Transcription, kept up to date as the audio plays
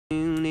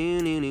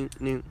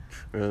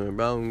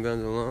Brown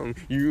guns along.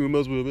 You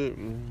must whip it.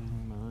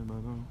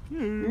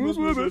 You must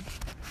whip it.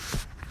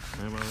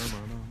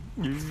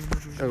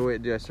 Oh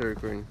wait, did I start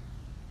recording?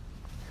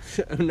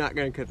 I'm not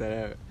gonna cut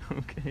that out.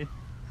 Okay.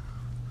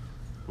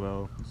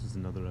 Well, this is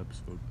another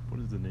episode.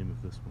 What is the name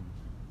of this one?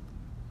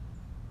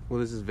 Well,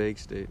 this is Vague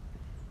State.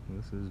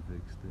 This is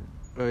Vague State.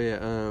 Oh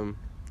yeah.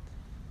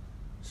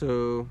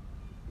 So,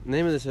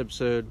 name of this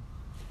episode: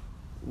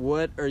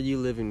 What are you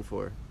living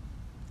for?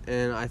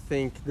 And I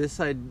think this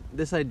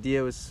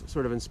idea was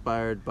sort of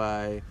inspired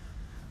by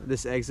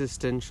this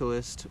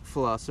existentialist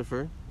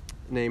philosopher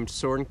named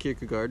Soren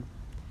Kierkegaard,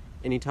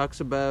 and he talks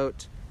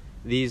about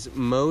these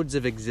modes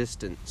of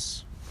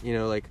existence. You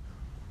know, like,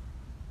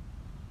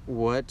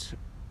 what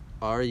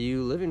are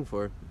you living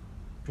for,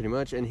 pretty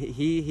much. And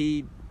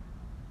he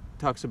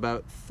talks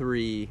about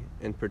three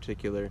in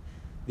particular: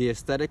 the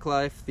aesthetic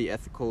life, the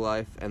ethical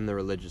life, and the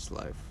religious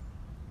life.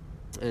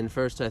 And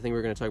first, I think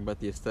we're going to talk about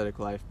the aesthetic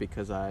life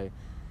because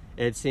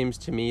it seems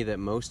to me that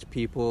most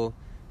people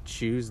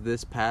choose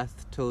this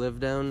path to live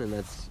down, and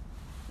that's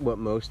what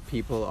most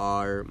people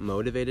are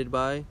motivated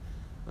by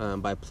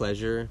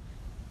pleasure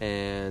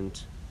and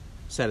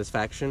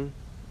satisfaction,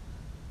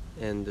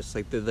 and just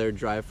like their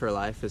drive for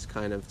life is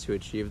kind of to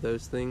achieve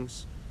those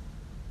things.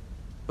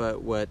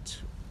 But what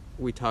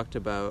we talked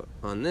about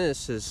on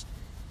this is,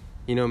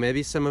 you know,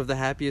 maybe some of the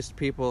happiest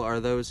people are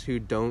those who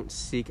don't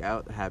seek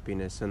out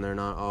happiness, and they're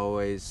not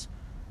always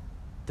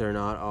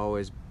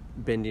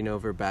bending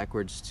over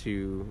backwards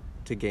to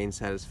gain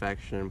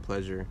satisfaction and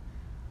pleasure.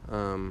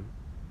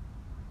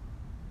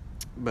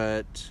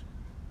 But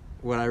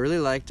what I really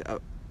liked,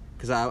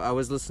 because I've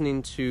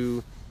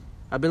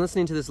been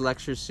listening to this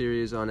lecture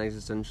series on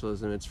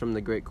existentialism. It's from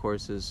the Great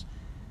Courses,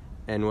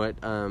 and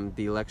what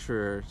the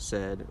lecturer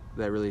said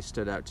that really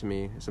stood out to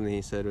me, something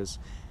he said was,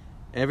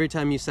 every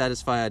time you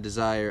satisfy a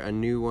desire, a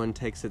new one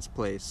takes its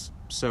place.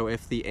 So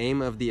if the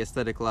aim of the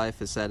aesthetic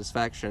life is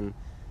satisfaction,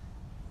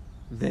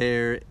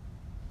 there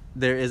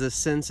is a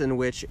sense in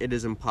which it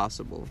is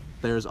impossible.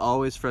 There's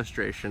always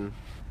frustration.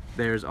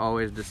 There's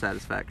always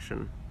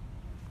dissatisfaction.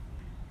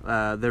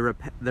 The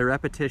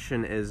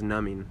repetition is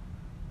numbing.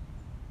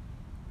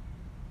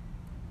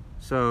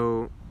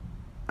 So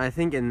I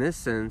think in this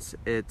sense,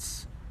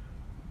 it's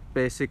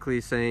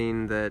basically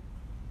saying that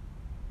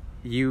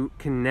you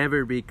can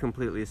never be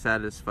completely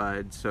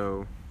satisfied.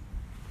 So,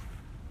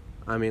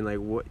 I mean, like,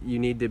 what you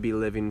need to be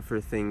living for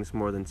things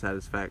more than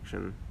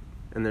satisfaction.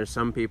 And there's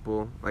some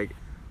people,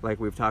 like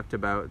we've talked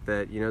about,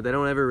 that, you know, they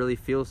don't ever really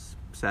feel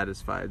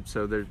satisfied.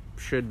 So there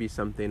should be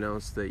something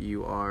else that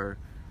you are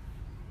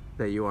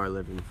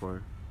living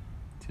for.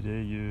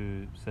 Today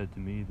you said to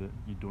me that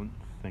you don't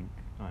think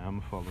I am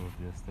a follower of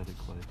the aesthetic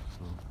life.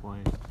 So why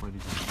did you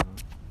say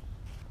that?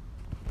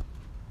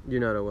 You're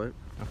not a what?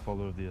 A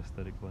follower of the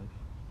aesthetic life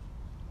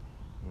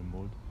or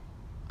mode?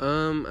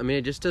 I mean,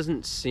 it just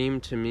doesn't seem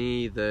to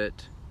me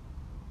that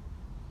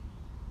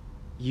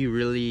you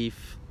really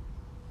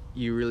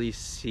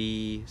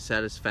see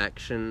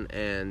satisfaction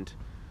and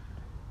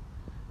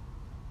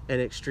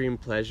extreme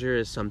pleasure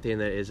as something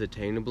that is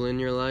attainable in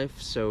your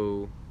life.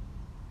 So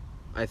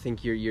I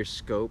think your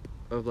scope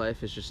of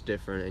life is just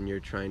different, and you're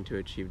trying to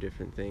achieve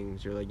different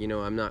things. You're like, you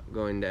know, I'm not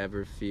going to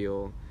ever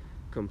feel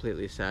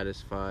completely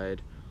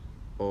satisfied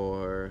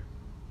or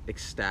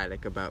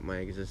ecstatic about my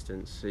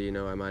existence. So, you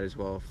know, I might as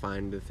well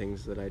find the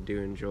things that I do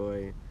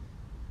enjoy,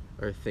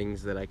 or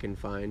things that I can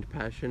find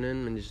passion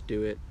in, and just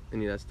do it.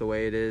 And that's the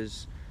way it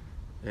is.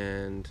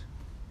 And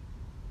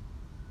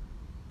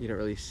you don't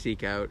really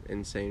seek out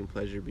insane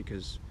pleasure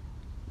because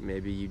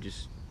maybe you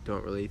just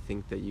don't really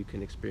think that you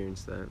can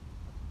experience that.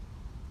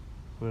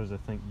 Whereas I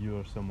think you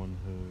are someone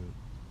who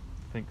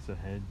thinks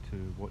ahead to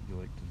what you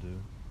like to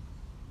do,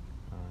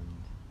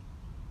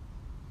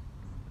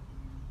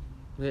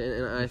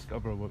 and I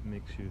discover what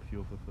makes you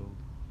feel fulfilled.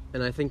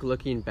 And I think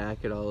looking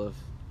back at all of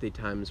the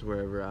times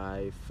wherever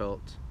I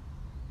felt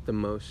the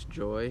most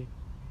joy,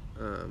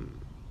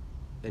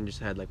 and just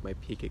had like my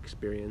peak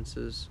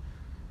experiences,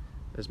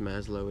 as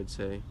Maslow would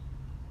say,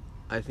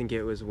 I think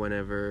it was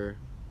whenever,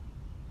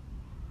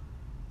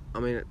 I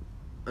mean,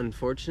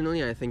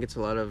 unfortunately, I think it's a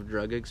lot of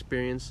drug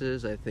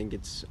experiences. I think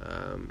it's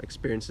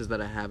experiences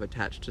that I have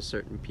attached to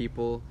certain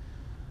people.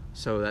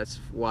 So that's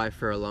why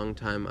for a long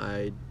time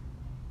I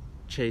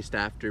chased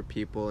after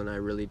people, and I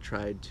really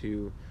tried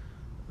to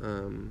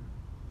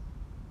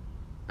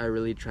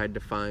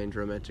find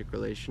romantic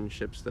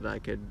relationships that I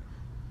could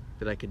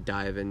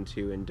dive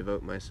into and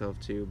devote myself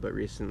to. But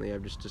recently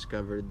I've just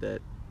discovered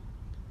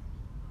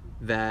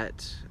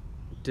that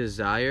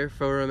desire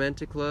for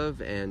romantic love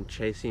and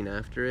chasing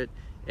after it,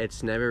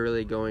 it's never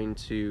really going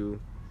to,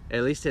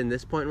 at least in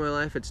this point in my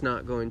life, it's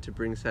not going to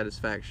bring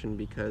satisfaction,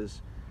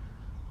 because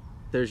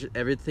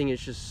everything is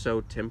just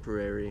so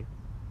temporary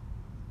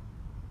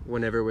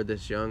whenever we're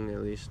this young,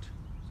 at least.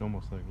 It's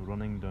almost like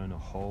running down a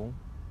hall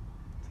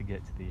to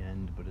get to the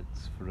end, but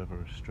it's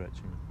forever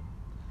stretching.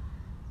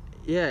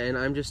 Yeah, and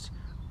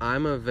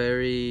I'm a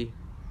very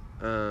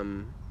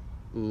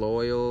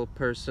loyal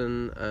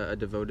person, a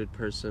devoted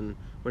person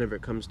whenever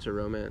it comes to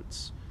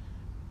romance.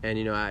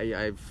 And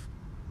I've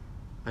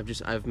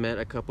met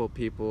a couple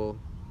people.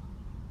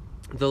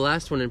 The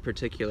last one in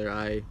particular,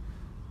 I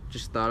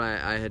just thought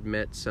I had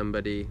met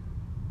somebody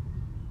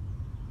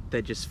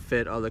that just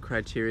fit all the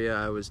criteria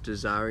I was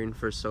desiring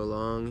for so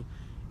long,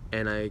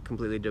 and I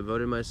completely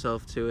devoted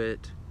myself to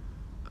it.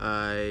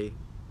 I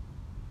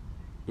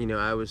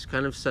was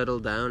kind of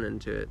settled down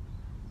into it,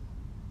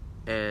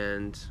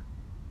 and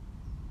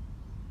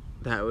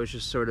that was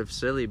just sort of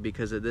silly,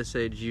 because at this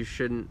age you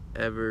shouldn't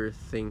ever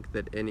think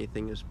that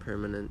anything is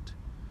permanent.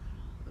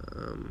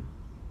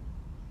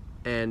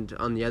 And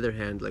on the other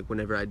hand, like,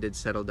 whenever I did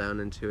settle down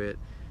into it,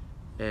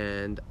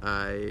 and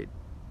I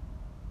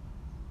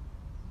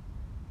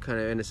kind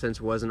of, in a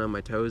sense, wasn't on my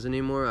toes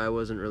anymore, I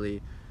wasn't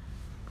really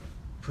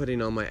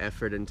putting all my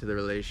effort into the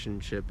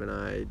relationship, and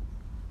I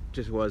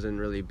just wasn't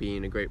really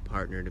being a great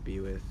partner to be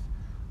with.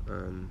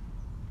 I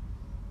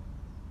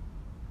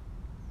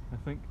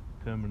think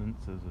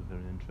permanence is a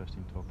very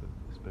interesting topic,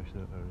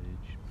 especially at our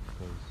age,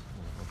 because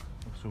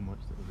of so much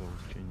that is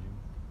always changing.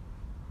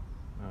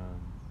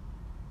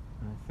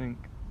 And I think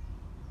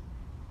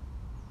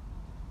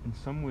in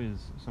some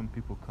ways some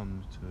people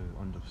come to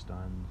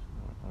understand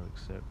or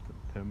accept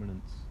that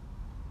permanence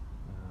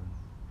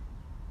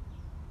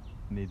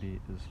maybe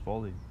is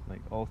folly.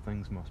 Like, all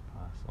things must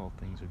pass, all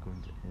things are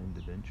going to end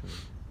eventually.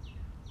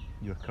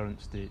 Your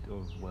current state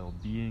of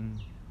well-being,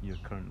 your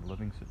current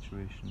living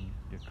situation,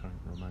 your current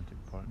romantic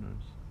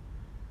partners,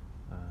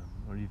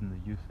 or even the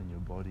youth in your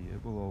body,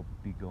 it will all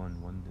be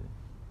gone one day,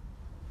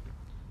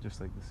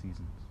 just like the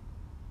seasons.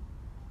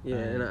 Yeah,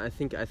 and I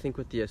think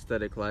with the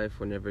aesthetic life,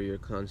 whenever you're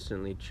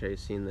constantly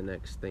chasing the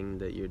next thing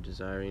that you're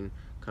desiring,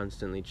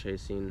 constantly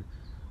chasing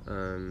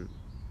the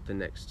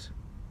next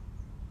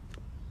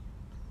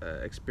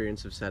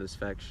experience of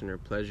satisfaction or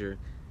pleasure,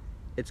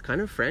 it's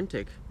kind of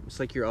frantic. It's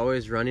like you're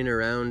always running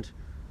around,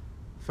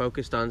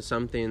 focused on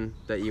something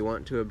that you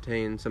want to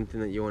obtain, something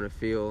that you want to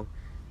feel.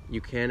 You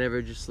can't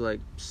ever just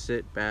like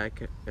sit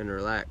back and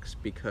relax,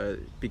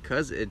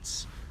 because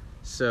it's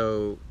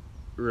so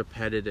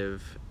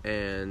repetitive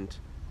and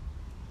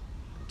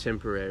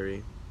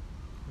temporary.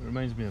 It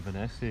reminds me of an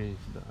essay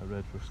that I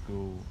read for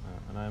school,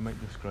 and I might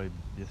describe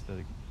the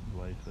aesthetic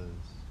life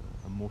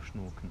as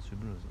emotional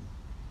consumerism,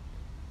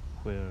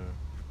 where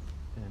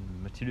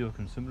in material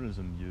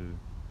consumerism you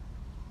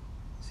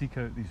seek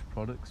out these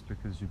products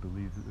because you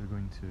believe that they're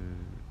going to,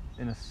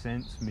 in a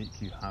sense, make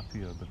you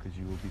happier, because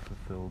you will be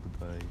fulfilled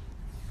by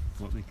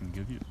what they can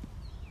give you.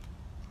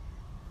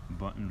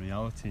 But in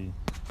reality,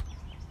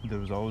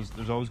 there's always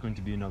going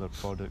to be another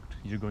product.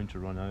 You're going to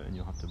run out and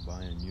you'll have to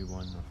buy a new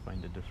one or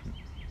find a different,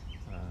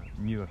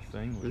 newer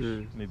thing,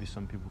 which maybe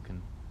some people can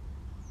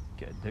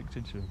get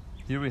addicted to.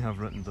 Here we have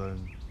written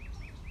down,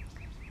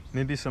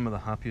 maybe some of the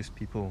happiest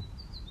people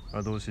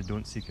are those who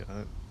don't seek it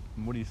out.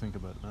 And what do you think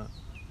about that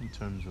in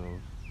terms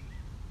of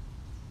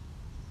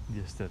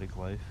the aesthetic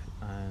life?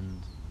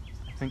 And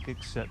I think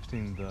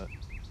accepting that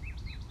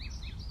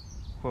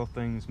while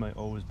things might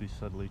always be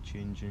subtly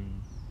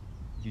changing,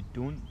 you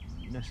don't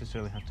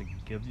necessarily have to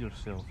give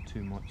yourself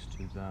too much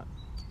to that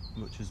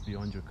which is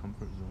beyond your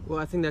comfort zone. Well,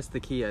 I think that's the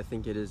key. I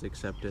think it is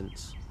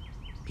acceptance.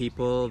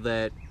 People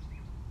that,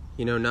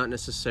 not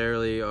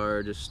necessarily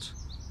are just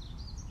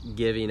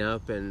giving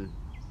up and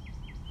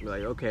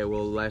like, okay,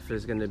 well, life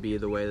is going to be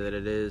the way that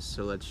it is,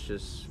 so let's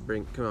just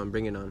bring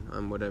it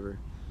on, whatever.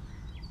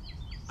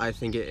 I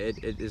think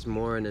it is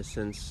more, in a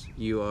sense,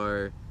 you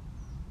are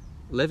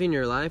living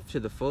your life to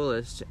the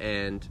fullest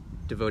and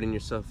devoting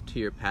yourself to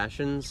your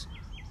passions,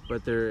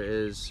 but there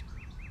is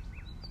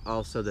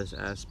also this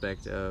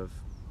aspect of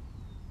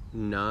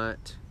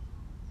not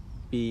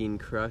being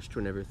crushed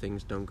whenever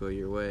things don't go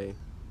your way.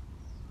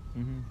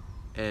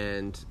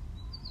 And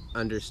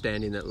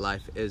understanding that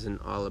life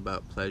isn't all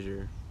about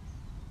pleasure.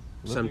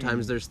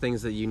 Sometimes there's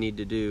things that you need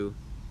to do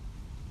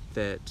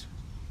that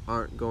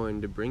aren't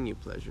going to bring you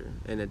pleasure,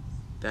 and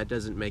that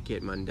doesn't make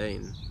it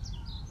mundane.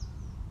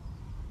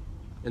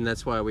 And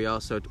that's why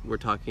we're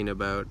talking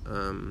about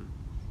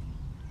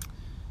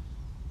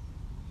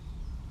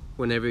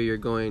whenever you're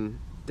going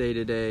day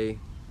to day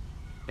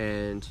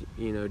and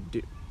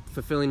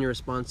fulfilling your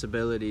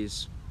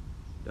responsibilities,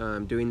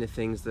 doing the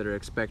things that are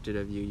expected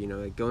of you,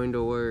 like going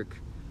to work,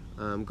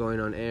 going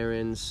on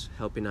errands,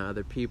 helping out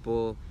other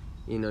people,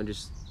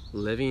 just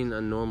living a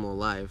normal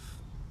life,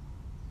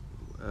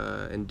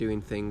 and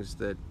doing things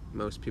that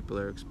most people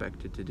are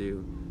expected to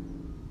do.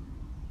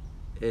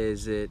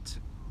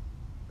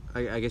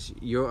 I guess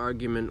your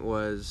argument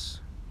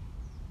was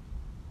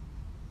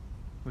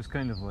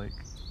kind of like,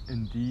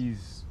 in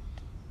these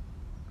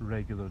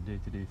regular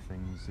day-to-day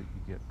things that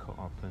you get caught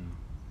up in,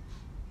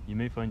 you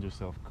may find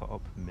yourself caught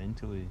up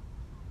mentally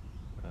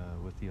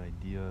with the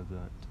idea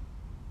that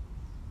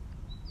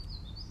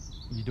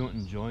you don't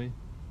enjoy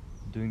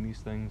doing these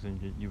things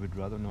and you would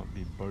rather not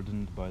be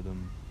burdened by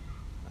them.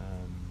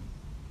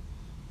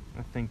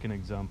 I think an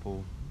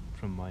example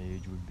from my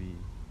age would be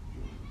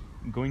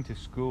going to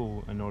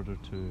school in order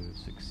to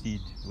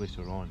succeed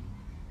later on.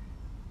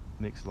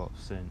 Makes a lot of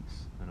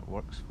sense, and it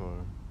works for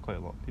quite a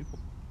lot of people.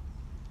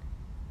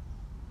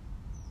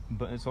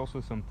 But it's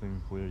also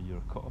something where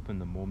you're caught up in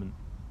the moment,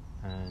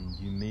 and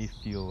you may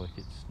feel like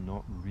it's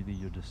not really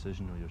your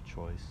decision or your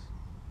choice,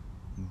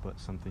 but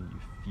something you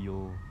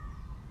feel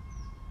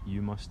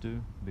you must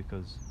do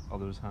because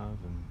others have,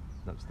 and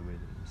that's the way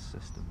that the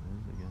system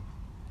is, I guess.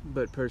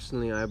 But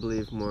personally, I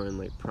believe more in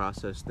like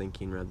process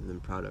thinking rather than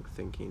product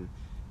thinking.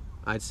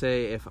 I'd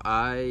say if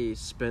I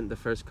spent the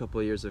first couple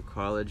of years of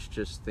college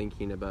just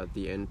thinking about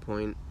the end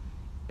point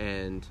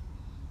and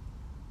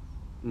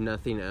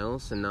nothing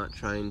else and not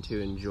trying to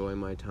enjoy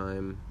my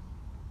time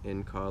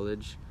in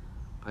college,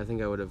 I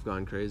think I would have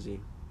gone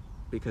crazy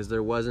because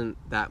there wasn't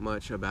that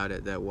much about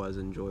it that was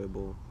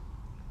enjoyable.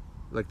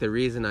 Like the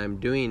reason I'm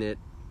doing it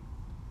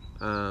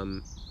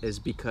is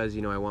because,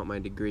 I want my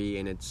degree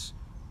and it's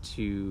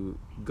to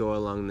go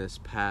along this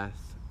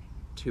path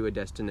to a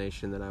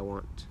destination that I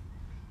want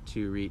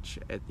to reach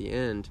at the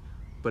end,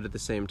 but at the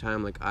same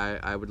time, like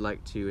I would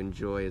like to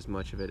enjoy as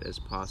much of it as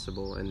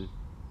possible, and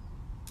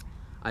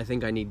I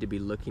think I need to be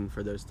looking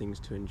for those things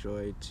to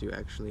enjoy to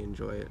actually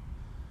enjoy it.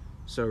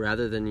 So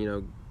rather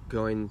than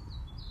going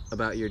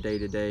about your day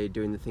to day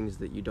doing the things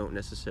that you don't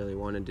necessarily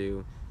want to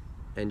do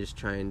and just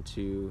trying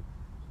to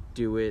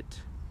do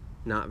it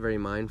not very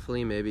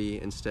mindfully,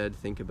 maybe instead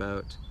think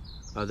about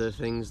other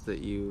things that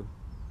you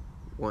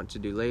want to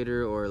do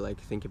later, or like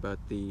think about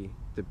the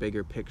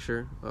bigger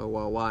picture. Oh,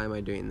 well, why am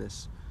I doing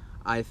this?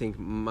 I think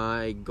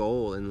my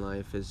goal in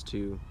life is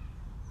to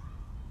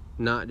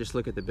not just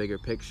look at the bigger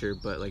picture,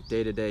 but like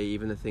day to day,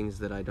 even the things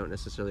that I don't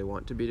necessarily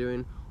want to be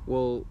doing.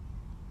 Well,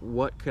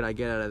 what could I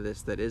get out of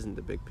this that isn't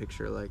the big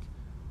picture? Like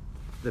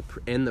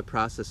in the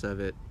process of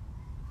it,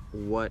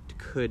 what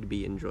could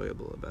be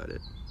enjoyable about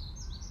it?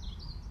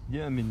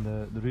 Yeah, I mean,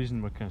 the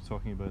reason we're kind of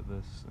talking about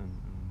this and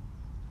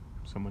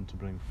someone to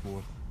bring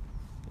forth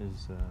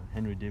is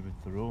Henry David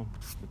Thoreau,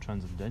 the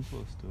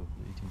transcendentalist of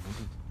the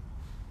 1800s,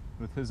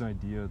 with his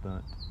idea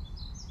that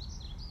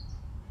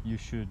you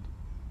should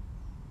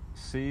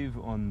save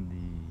on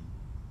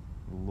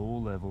the low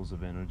levels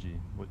of energy,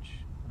 which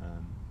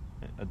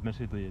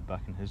admittedly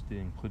back in his day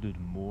included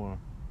more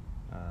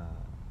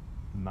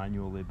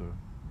manual labour.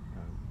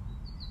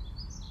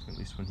 At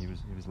least when he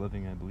was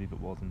living, I believe, at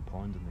Walden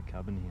Pond in the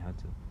cabin, he had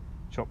to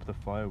chop the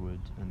firewood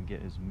and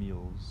get his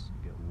meals,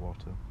 get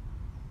water,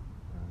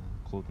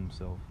 clothe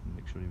himself and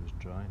make sure he was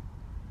dry.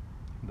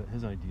 But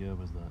his idea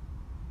was that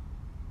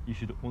you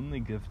should only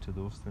give to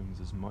those things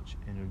as much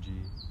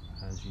energy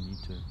as you need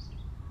to.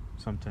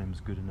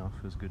 Sometimes good enough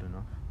is good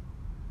enough.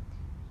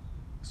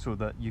 So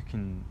that you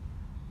can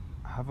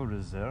have a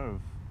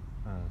reserve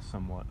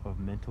somewhat of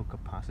mental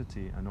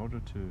capacity in order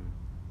to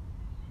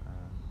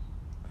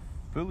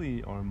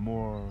fully or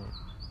more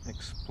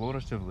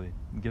exploratively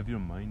give your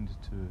mind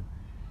to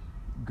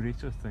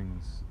greater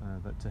things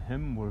that to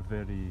him were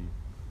very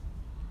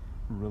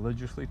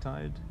religiously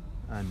tied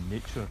and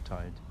nature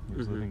tied. He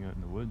was living out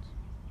in the woods,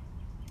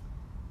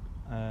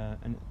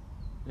 and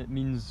it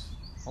means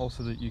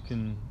also that you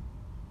can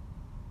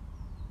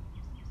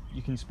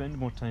spend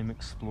more time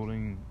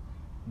exploring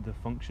the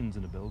functions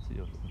and ability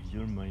of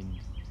your mind,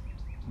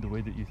 the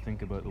way that you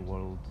think about the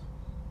world,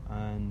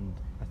 and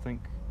I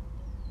think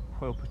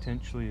while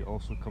potentially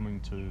also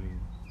coming to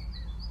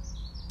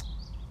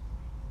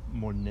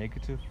more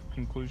negative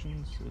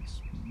conclusions, it's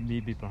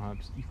maybe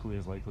perhaps equally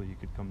as likely you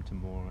could come to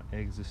more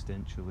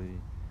existentially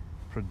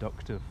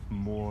productive,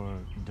 more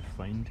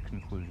defined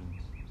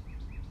conclusions.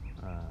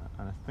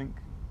 And I think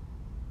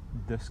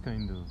this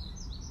kind of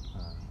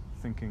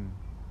thinking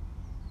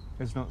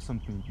is not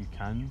something you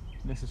can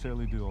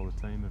necessarily do all the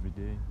time, every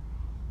day.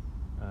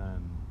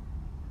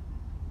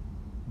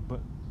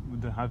 But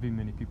there have been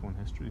many people in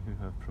history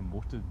who have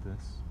promoted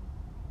this.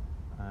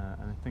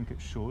 And I think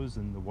it shows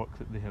in the work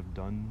that they have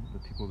done, the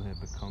people they have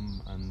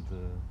become, and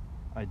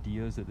the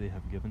ideas that they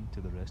have given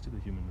to the rest of the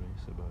human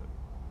race about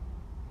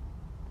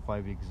why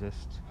we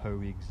exist, how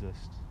we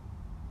exist,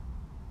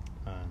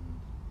 and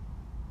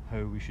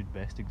how we should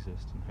best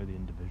exist, and how the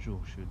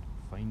individual should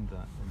find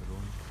that in their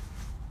own.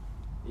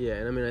 Yeah,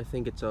 and I mean, I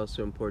think it's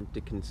also important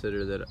to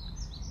consider that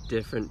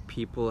different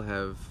people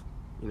have,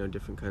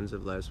 different kinds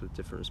of lives with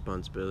different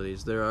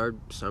responsibilities. There are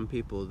some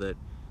people that,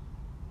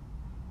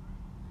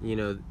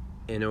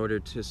 in order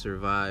to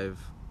survive,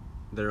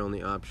 their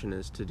only option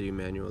is to do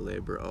manual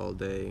labor all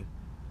day,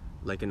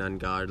 like an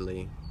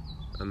ungodly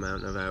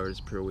amount of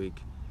hours per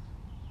week.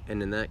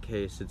 And in that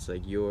case, it's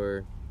like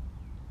your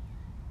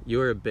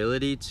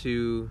ability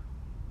to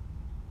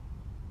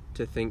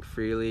think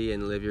freely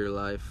and live your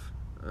life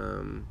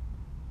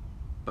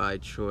by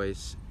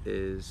choice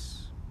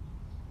is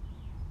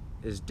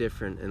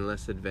different and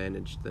less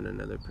advantaged than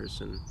another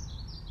person.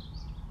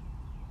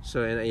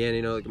 So, and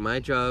again, like my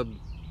job,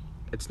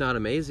 it's not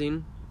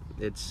amazing.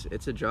 It's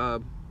a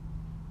job,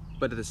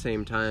 but at the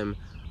same time,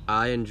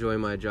 I enjoy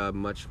my job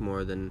much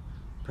more than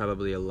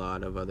probably a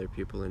lot of other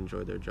people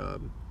enjoy their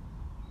job.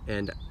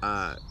 And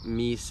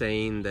me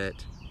saying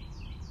that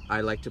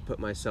I like to put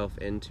myself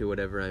into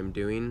whatever I'm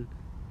doing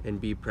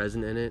and be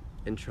present in it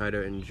and try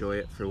to enjoy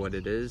it for what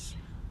it is,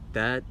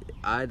 that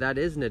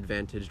is an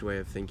advantaged way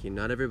of thinking.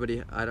 Not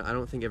everybody, I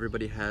don't think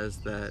everybody has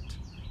that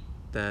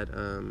that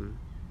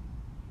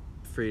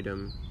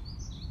freedom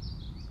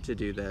to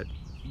do that?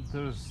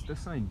 There's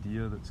this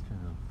idea that's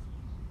kind of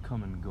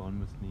come and gone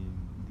with me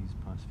in these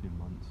past few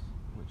months,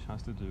 which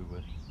has to do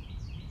with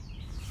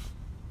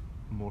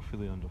more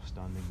fully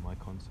understanding my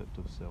concept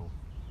of self.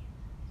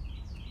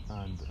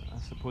 And I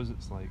suppose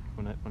it's like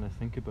when I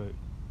think about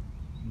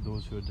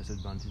those who are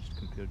disadvantaged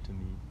compared to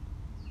me,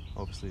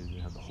 obviously they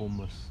have the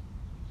homeless,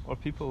 or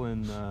people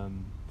in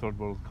third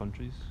world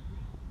countries,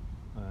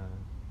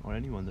 or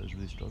anyone that is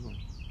really struggling.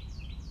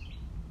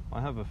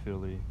 I have a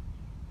fairly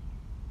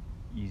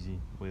easy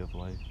way of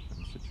life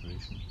and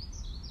situation,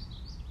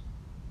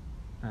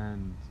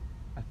 and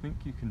I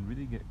think you can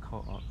really get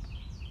caught up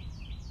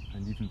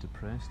and even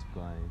depressed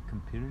by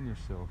comparing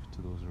yourself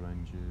to those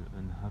around you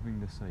and having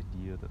this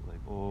idea that,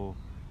 like, oh,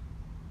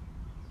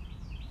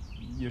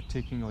 you're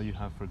taking all you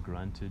have for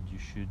granted, you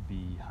should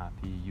be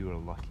happy, you are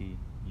lucky,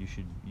 you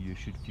should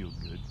feel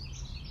good.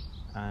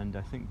 And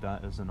I think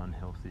that is an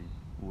unhealthy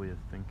way of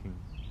thinking,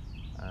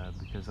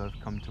 because I've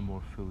come to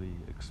more fully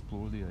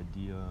explore the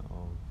idea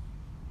of,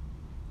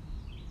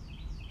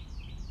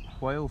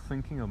 while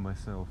thinking of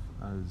myself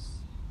as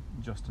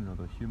just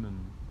another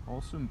human,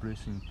 also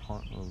embracing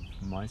part of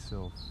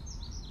myself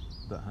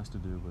that has to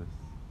do with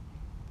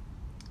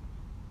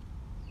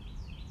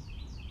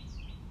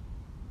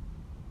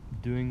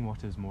doing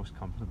what is most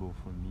comfortable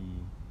for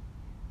me,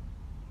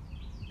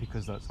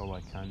 because that's all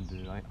I can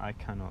do. I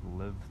cannot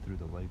live through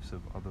the lives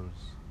of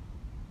others,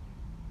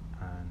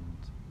 and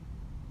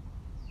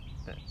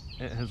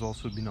it has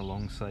also been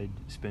alongside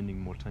spending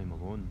more time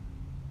alone.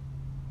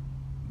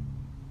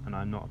 And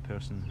I'm not a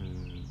person who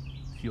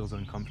feels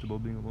uncomfortable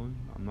being alone.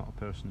 I'm not a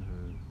person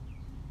who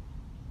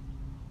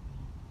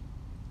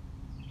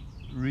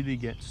really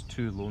gets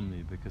too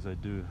lonely, because I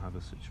do have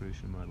a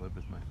situation where I live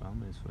with my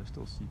family, so I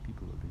still see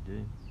people every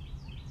day.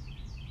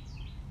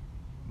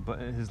 But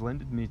it has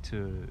lended me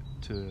to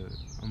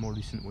a more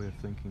recent way of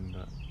thinking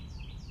that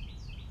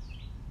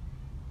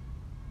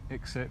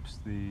accepts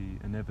the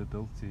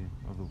inevitability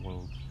of the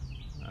world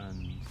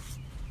and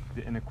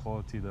the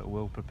inequality that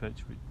will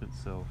perpetuate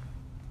itself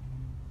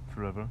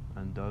forever,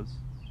 and does.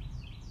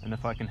 And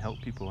if I can help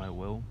people, I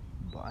will,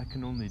 but I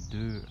can only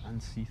do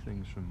and see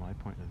things from my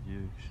point of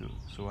view,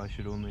 so I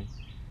should only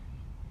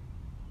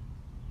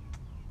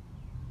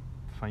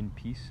find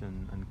peace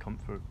and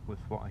comfort with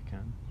what I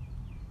can.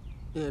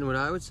 Yeah, and what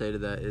I would say to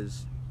that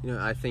is,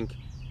 I think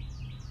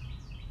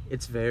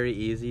it's very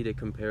easy to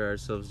compare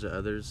ourselves to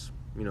others,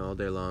 all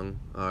day long.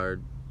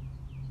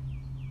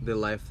 The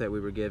life that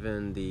we were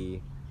given,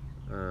 the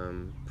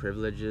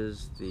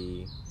privileges,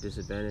 the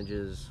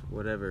disadvantages,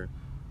 whatever.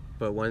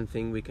 But one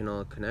thing we can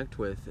all connect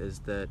with is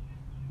that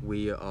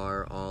we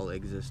are all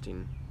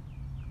existing.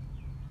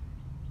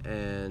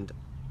 And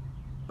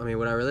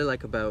what I really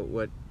like about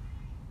what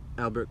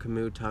Albert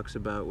Camus talks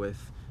about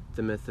with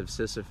the myth of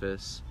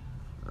Sisyphus,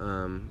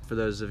 for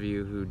those of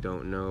you who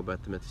don't know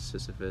about the myth of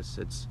Sisyphus,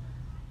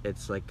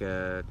 it's like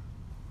I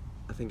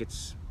think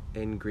it's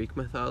in Greek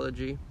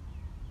mythology.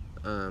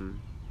 Yeah,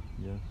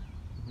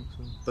 I think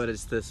so. But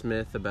it's this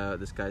myth about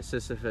this guy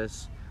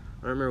Sisyphus.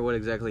 I don't remember what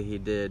exactly he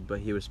did,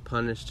 but he was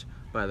punished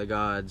by the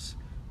gods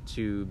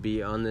to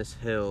be on this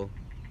hill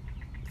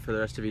for the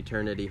rest of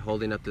eternity,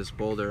 holding up this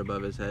boulder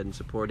above his head and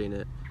supporting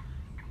it.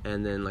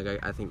 And then,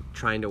 I think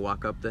trying to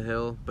walk up the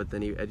hill, but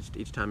then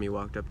each time he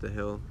walked up the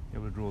hill, it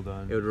would roll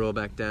down. It would roll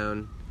back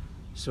down.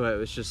 So it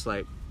was just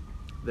like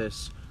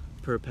this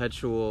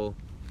perpetual.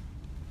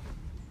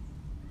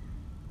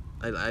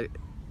 I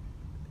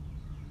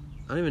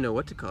don't even know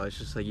what to call it. It's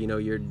just like,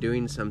 you're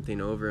doing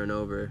something over and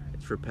over.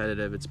 It's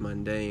repetitive, it's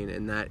mundane,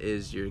 and that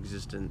is your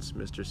existence,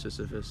 Mr.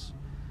 Sisyphus.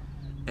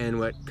 And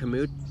what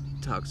Camus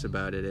talks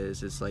about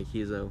it's like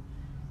he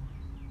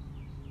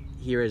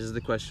raises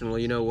the question,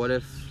 well, what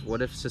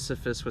if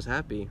Sisyphus was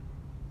happy?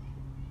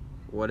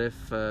 What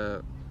if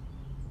that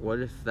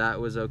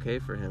was okay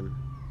for him?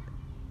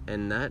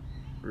 And that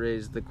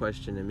raised the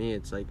question to me.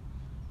 It's like,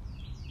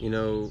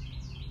 well,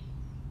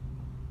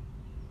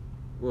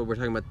 we're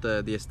talking about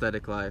the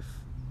aesthetic life.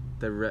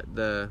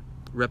 The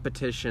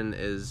repetition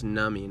is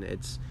numbing.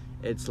 It's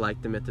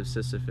like the myth of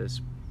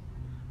Sisyphus.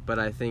 But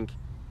I think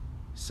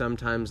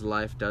sometimes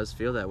life does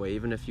feel that way,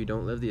 even if you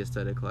don't live the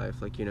aesthetic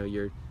life. Like,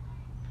 you're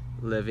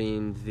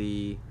living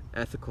the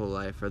ethical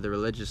life or the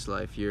religious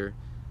life. You're,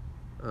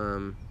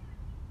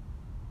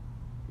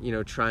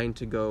 trying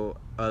to go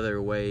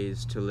other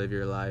ways to live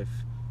your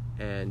life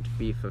and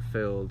be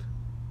fulfilled,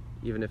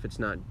 even if it's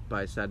not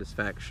by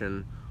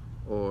satisfaction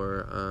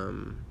or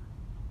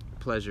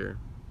pleasure.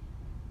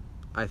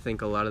 I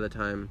think a lot of the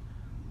time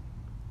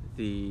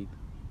the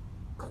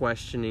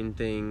questioning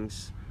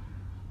things,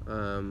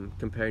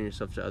 comparing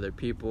yourself to other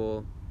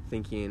people,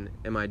 thinking,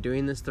 am I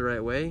doing this the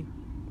right way?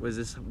 Was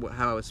this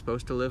how I was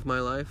supposed to live my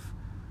life?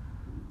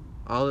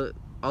 All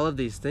of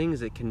these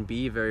things, it can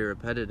be very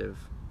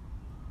repetitive.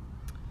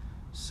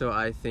 So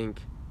I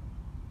think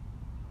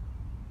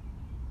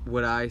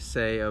what I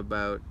say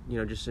about,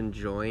 just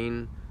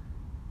enjoying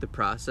the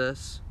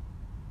process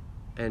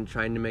and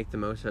trying to make the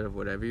most out of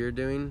whatever you're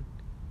doing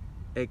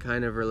it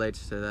kind of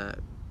relates to that.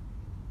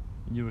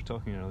 You were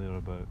talking earlier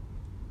about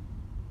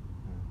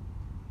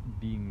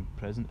being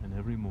present in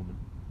every moment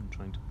and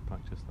trying to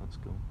practice that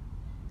skill.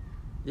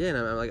 Yeah,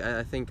 and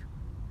I think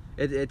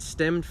it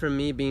stemmed from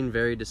me being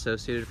very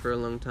dissociated for a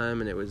long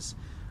time, and it was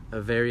a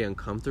very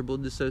uncomfortable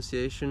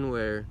dissociation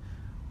where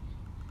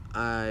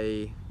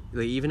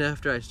even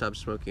after I stopped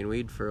smoking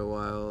weed for a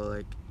while,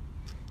 like,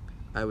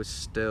 I was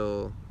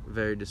still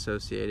very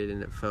dissociated,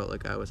 and it felt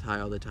like I was high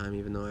all the time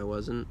even though I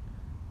wasn't.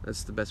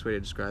 That's the best way to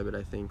describe it,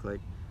 I think.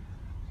 Like,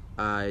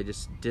 I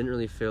just didn't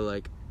really feel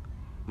like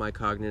my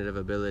cognitive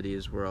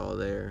abilities were all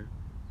there.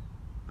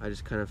 I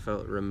just kind of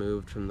felt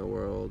removed from the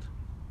world.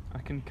 I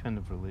can kind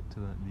of relate to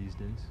that these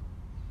days.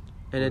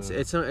 And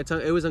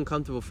it was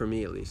uncomfortable for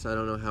me, at least. I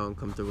don't know how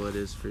uncomfortable it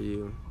is for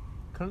you.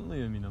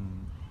 Currently, I mean,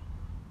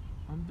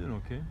 I'm doing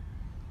okay.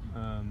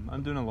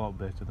 I'm doing a lot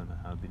better than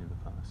I have been in the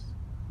past.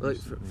 Like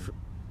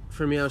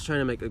for me, I was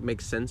trying to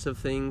make sense of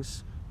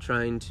things,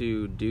 trying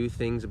to do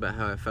things about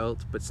how I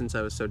felt, but since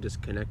I was so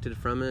disconnected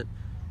from it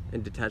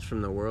and detached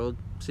from the world,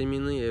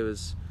 seemingly,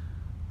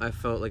 I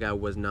felt like I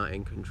was not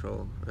in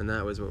control, and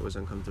that was what was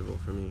uncomfortable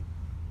for me.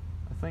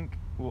 I think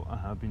what I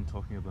have been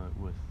talking about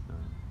with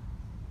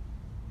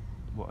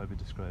what I would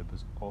describe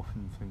as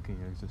often thinking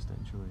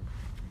existentially,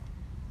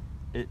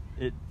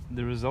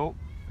 the result,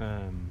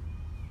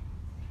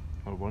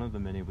 or one of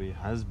them anyway,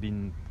 has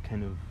been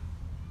kind of,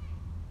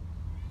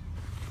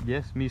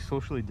 yes, me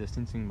socially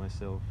distancing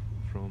myself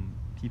from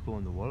people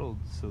in the world,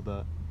 so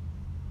that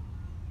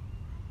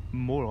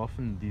more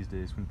often these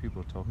days when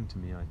people are talking to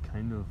me, I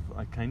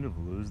kind of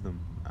lose them,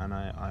 and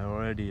I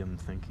already am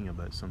thinking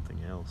about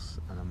something else,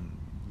 and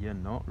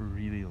I'm not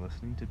really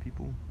listening to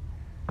people.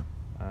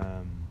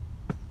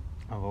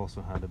 I've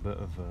also had a bit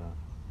of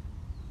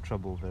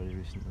trouble very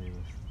recently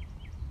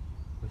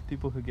with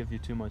people who give you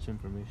too much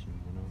information.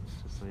 You know, it's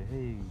just like,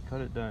 hey,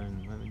 cut it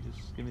down. Let me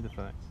just give me the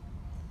facts.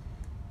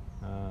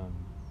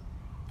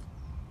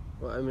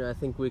 Well, I mean, I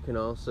think we can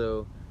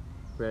also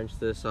branch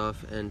this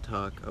off and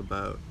talk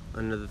about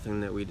another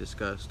thing that we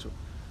discussed.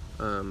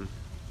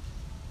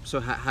 So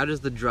how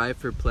does the drive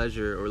for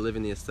pleasure or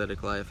living the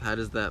aesthetic life, how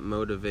does that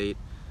motivate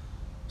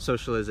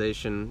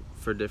socialization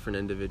for different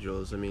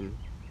individuals? I mean,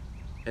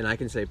 and I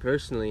can say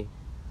personally,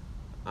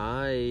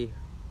 I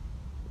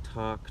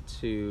talk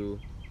to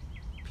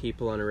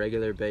people on a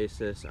regular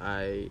basis.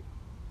 I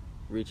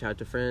reach out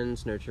to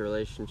friends, nurture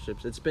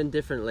relationships. It's been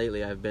different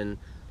lately. I've been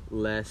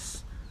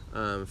less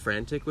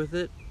frantic with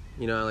it.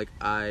 You know, like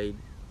I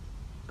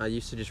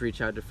used to just reach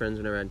out to friends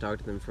whenever I'd talk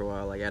to them for a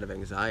while, like out of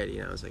anxiety.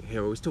 And I was like, hey,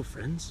 are we still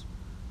friends?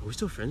 Are we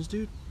still friends,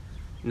 dude?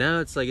 Now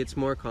it's like, it's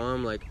more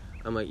calm. Like,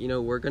 I'm like, you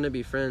know, we're going to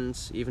be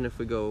friends even if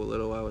we go a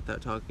little while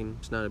without talking.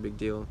 It's not a big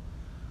deal.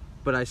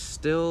 But I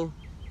still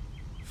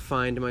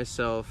find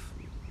myself,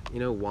 you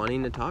know,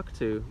 wanting to talk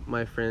to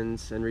my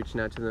friends and reaching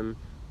out to them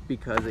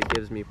because it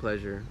gives me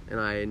pleasure and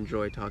I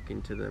enjoy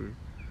talking to them.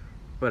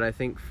 But I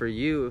think for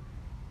you,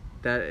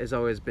 that has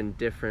always been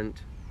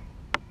different.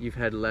 You've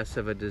had less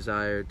of a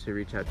desire to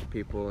reach out to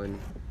people and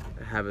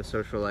have a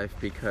social life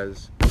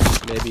because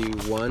maybe,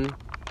 one,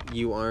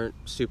 you aren't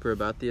super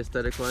about the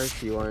aesthetic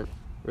life, you aren't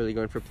really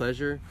going for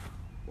pleasure,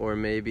 or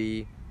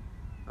maybe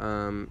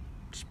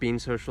just being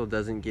social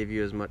doesn't give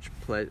you as much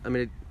pleasure. I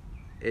mean,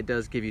 it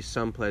does give you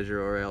some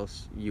pleasure, or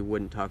else you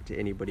wouldn't talk to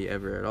anybody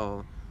ever at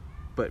all,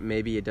 but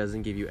maybe it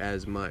doesn't give you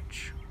as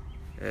much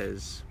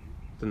as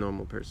the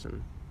normal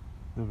person.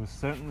 There was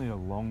certainly a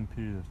long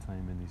period of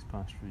time in these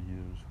past few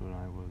years where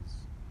I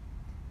was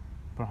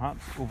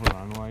perhaps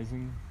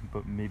overanalyzing,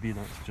 but maybe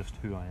that's just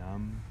who I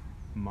am,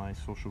 my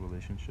social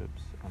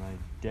relationships, and I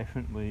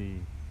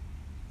definitely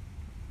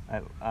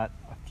at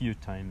a few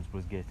times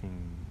was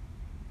getting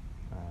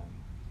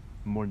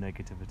more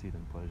negativity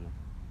than pleasure.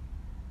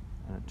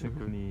 And it took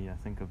me, I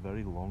think, a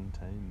very long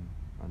time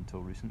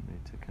until recently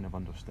to kind of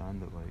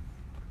understand that, like,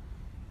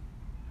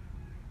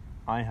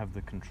 I have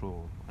the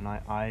control, and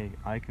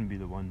I can be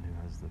the one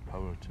who has the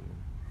power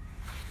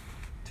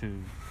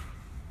to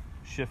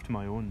shift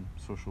my own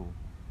social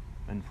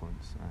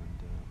influence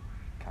and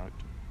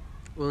character.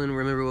 Well, and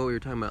remember what we were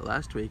talking about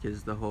last week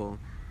is the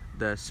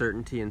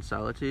certainty and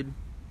solitude,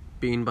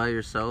 being by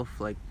yourself.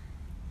 Like,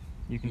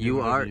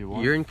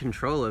 you're in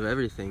control of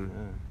everything.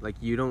 Yeah. Like,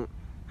 you don't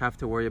have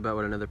to worry about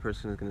what another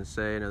person is going to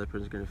say, another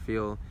person is going to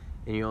feel,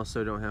 and you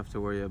also don't have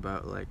to worry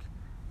about, like,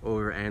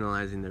 over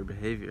analyzing their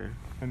behavior.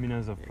 I mean,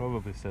 as I've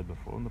probably said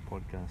before on the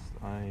podcast,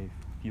 I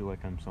feel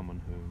like I'm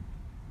someone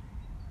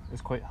who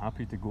is quite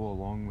happy to go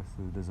along with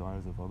the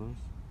desires of others,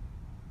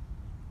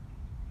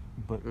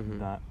 but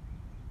that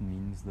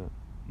means that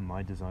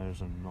my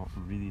desires are not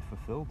really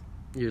fulfilled.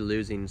 You're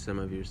losing some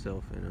of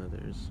yourself in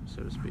others,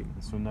 so to speak.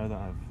 So now that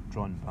I've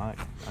drawn back,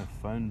 I've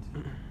found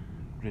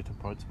greater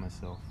parts of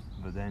myself,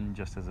 but then,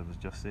 just as I was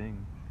just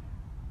saying,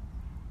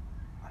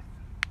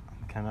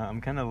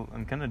 I'm kind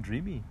of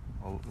dreamy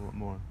a lot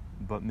more,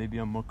 but maybe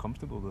I'm more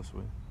comfortable this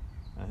way.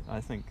 I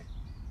think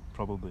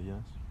probably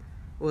yes.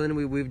 Well, and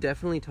we've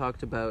definitely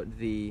talked about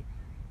the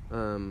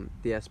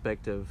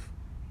aspect of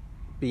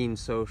being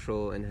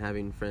social and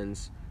having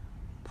friends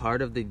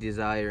part of the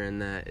desire in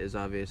that is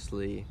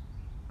obviously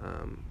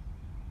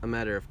a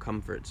matter of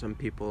comfort. Some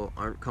people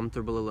aren't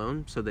comfortable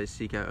alone, so they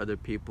seek out other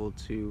people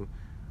to,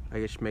 I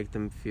guess, make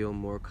them feel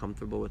more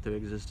comfortable with their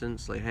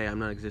existence. Like, hey, I'm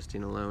not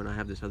existing alone. I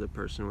have this other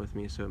person with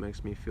me, so it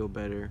makes me feel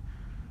better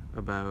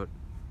about,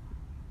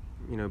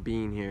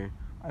 being here.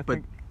 I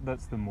think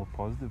that's the more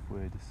positive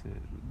way to say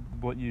it.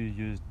 What you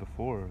used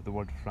before, the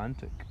word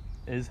frantic,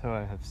 is how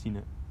I have seen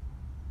it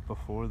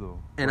before, though.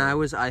 And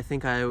I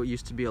think I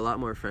used to be a lot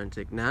more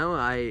frantic. Now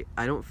I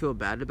don't feel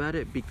bad about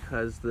it,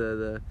 because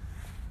the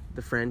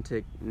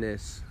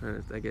franticness,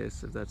 I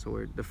guess, if that's a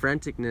word, the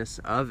franticness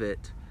of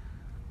it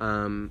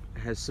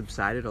has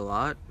subsided a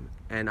lot,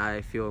 and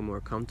I feel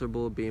more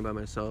comfortable being by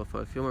myself.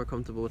 I feel more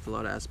comfortable with a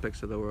lot of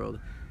aspects of the world.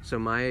 So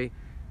my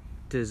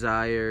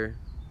desire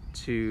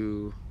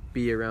to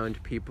be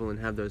around people and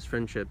have those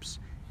friendships,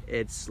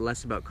 it's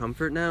less about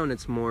comfort now, and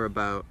it's more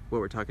about what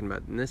we're talking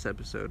about in this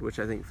episode, which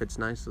I think fits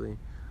nicely.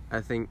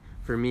 I think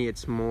for me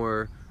it's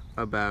more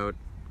about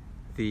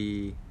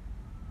the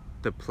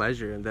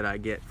pleasure that I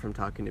get from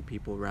talking to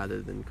people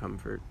rather than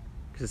comfort.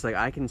 Because it's like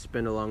I can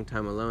spend a long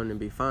time alone and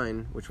be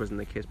fine, which wasn't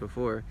the case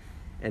before.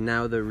 And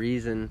now the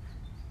reason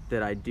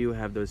that I do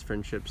have those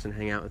friendships and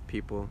hang out with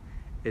people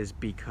is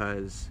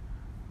because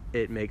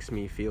it makes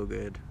me feel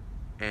good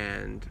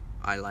and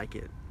I like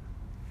it.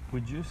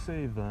 Would you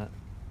say that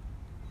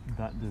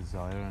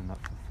desire and that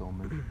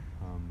fulfillment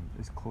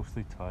is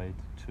closely tied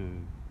to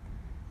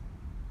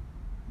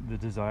the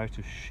desire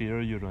to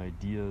share your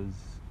ideas,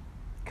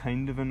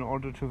 kind of in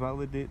order to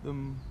validate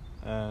them,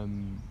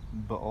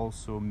 but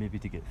also maybe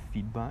to get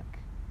feedback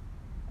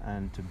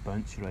and to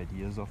bounce your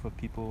ideas off of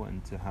people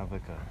and to have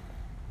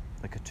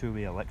like a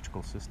two-way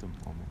electrical system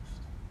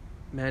almost?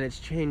 Man, it's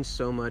changed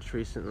so much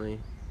recently.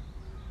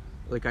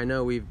 Like, I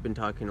know we've been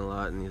talking a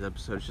lot in these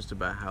episodes just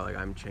about how, like,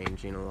 I'm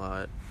changing a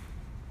lot.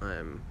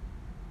 I'm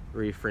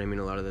reframing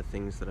a lot of the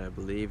things that I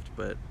believed,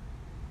 but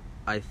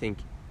I think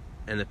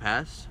in the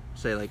past,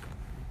 say, like,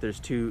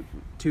 there's two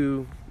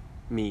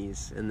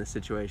me's in this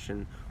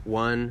situation.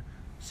 One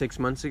 6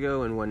 months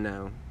ago and one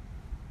now.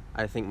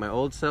 I think my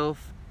old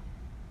self,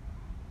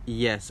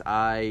 yes,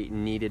 I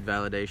needed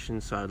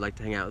validation, so I'd like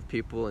to hang out with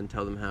people and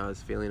tell them how I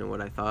was feeling and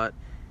what I thought,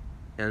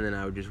 and then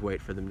I would just wait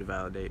for them to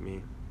validate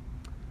me.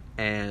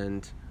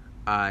 And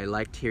I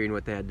liked hearing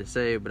what they had to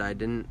say, but I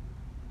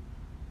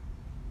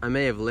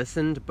may have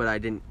listened, but I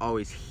didn't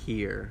always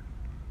hear.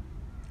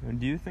 And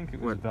do you think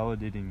it was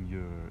validating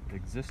your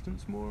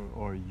existence more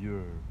or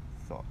your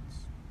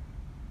thoughts?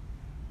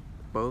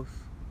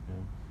 Both.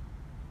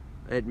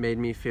 Yeah. It made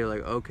me feel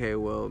like, okay,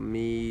 well,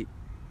 me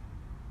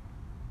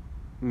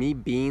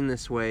being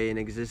this way and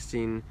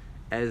existing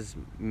as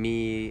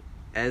me,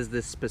 as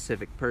this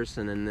specific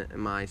person and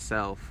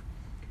myself,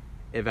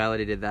 it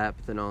validated that,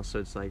 but then also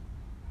it's like,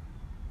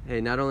 hey,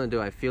 not only do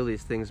I feel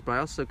these things, but I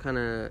also kind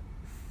of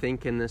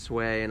think in this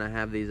way and I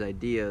have these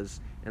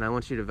ideas, and I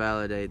want you to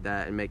validate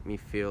that and make me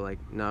feel like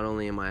not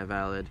only am I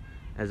valid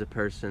as a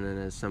person and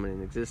as somebody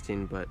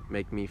existing, but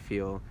make me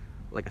feel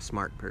like a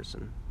smart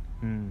person.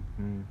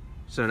 Mm-hmm.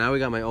 So now we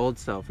got my old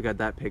self, we got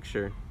that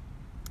picture.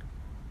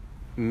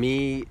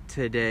 Me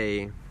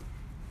today,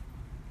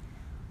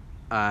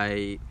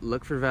 I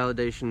look for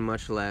validation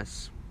much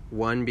less.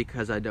 One,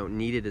 because I don't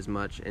need it as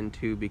much, and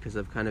two, because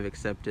I've kind of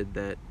accepted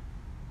that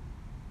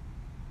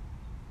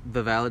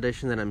the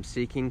validation that I'm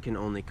seeking can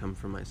only come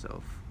from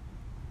myself.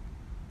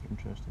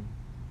 Interesting.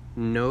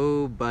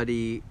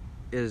 Nobody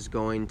is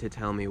going to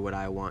tell me what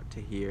I want to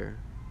hear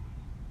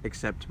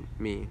except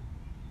me.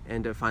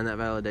 And to find that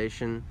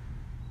validation,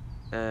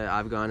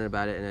 I've gone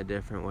about it in a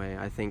different way.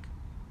 I think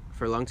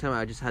for a long time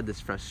I just had this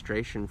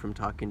frustration from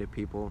talking to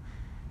people,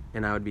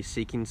 and I would be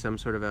seeking some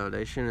sort of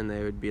validation, and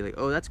they would be like,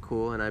 oh, that's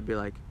cool, and I'd be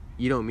like,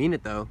 you don't mean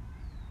it though.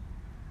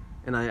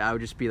 And I would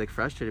just be like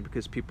frustrated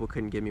because people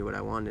couldn't give me what I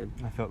wanted.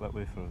 I felt that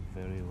way for a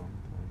very long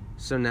time.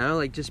 So now,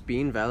 like, just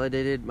being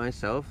validated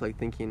myself, like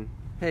thinking,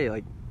 hey,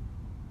 like,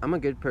 I'm a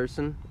good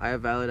person, I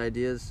have valid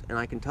ideas, and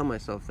I can tell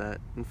myself that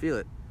and feel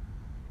it,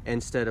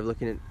 instead of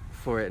looking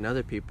for it in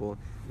other people.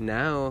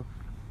 Now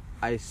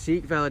I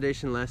seek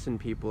validation less in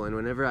people, and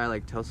whenever I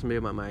like tell somebody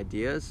about my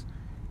ideas,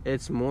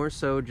 it's more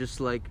so just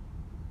like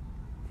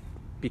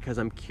because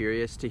I'm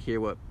curious to hear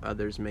what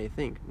others may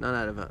think, not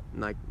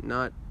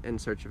in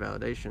search of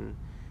validation.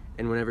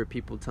 And whenever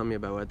people tell me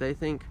about what they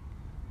think,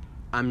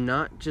 I'm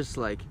not just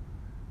like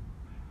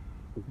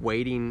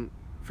waiting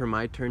for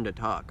my turn to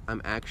talk.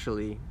 I'm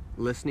actually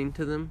listening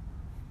to them,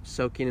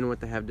 soaking in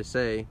what they have to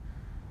say,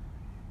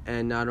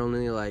 and not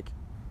only like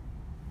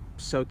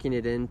soaking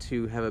it in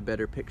to have a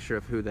better picture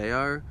of who they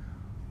are,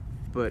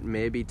 but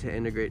maybe to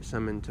integrate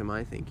some into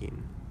my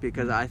thinking.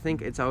 Because I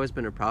think it's always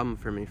been a problem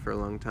for me for a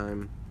long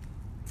time,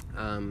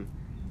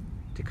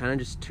 to kind of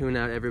just tune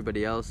out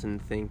everybody else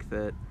and think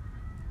that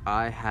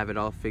I have it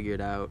all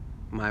figured out,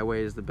 my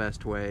way is the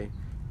best way,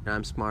 and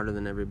I'm smarter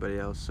than everybody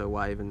else, so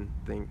why even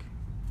think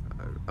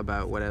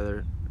about what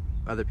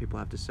other people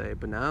have to say.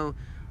 But now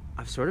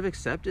I've sort of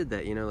accepted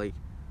that, like,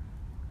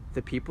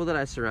 the people that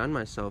I surround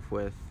myself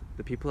with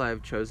the people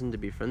I've chosen to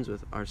be friends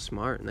with are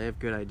smart and they have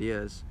good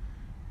ideas.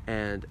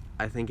 And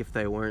I think if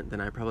they weren't,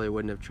 then I probably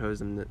wouldn't have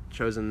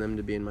chosen them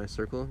to be in my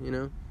circle, you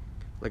know?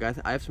 Like,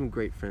 I have some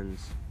great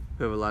friends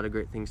who have a lot of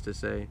great things to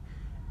say,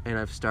 and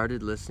I've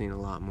started listening a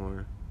lot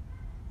more.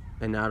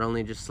 And not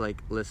only just,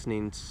 like,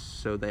 listening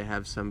so they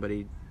have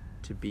somebody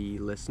to be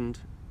listened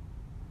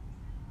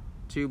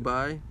to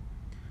by,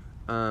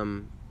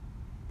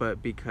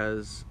 but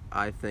because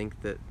I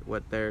think that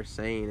what they're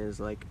saying is,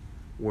 like,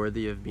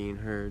 worthy of being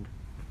heard.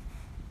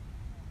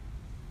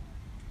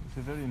 It's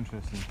a very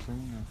interesting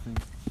thing. I think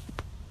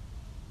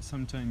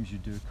sometimes you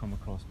do come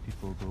across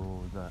people,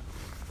 though, that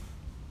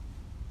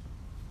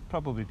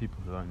probably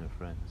people who aren't your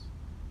friends,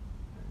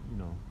 you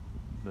know,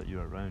 that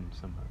you're around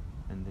somehow,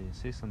 and they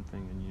say something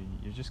and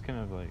you're just kind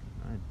of like,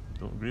 I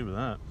don't agree with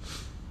that.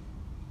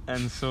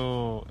 And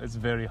so it's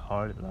very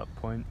hard at that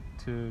point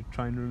to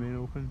try and remain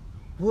open.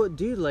 Well,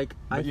 dude, like...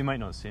 But you might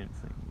not say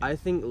anything. I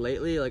think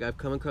lately, like, I've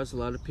come across a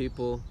lot of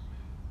people...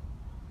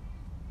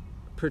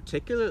 a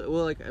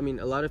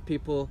lot of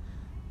people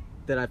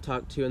that I've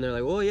talked to, and they're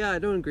like, well, yeah, I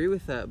don't agree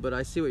with that, but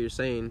I see what you're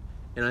saying.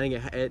 And I think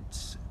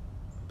it's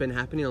been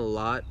happening a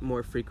lot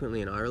more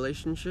frequently in our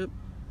relationship.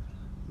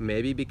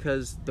 Maybe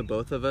because the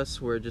both of us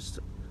were just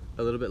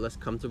a little bit less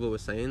comfortable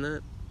with saying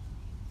that.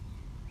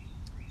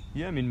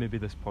 Yeah, I mean, maybe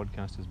this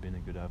podcast has been a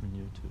good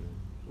avenue to...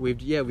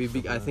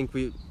 I think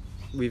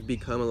we've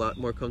become a lot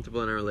more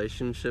comfortable in our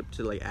relationship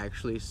to, like,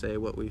 actually say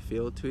what we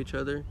feel to each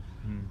other.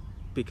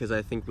 Because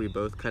I think we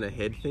both kind of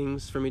hid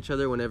things from each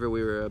other whenever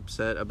we were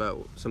upset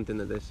about something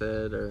that they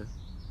said. Or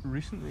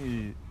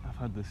recently, I've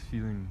had this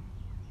feeling,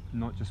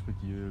 not just with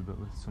you, but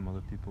with some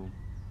other people,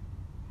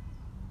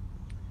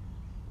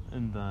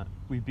 in that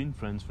we've been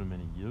friends for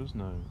many years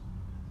now,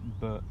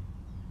 but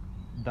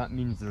that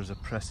means there's a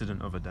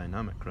precedent of a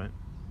dynamic, right?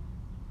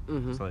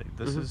 It's like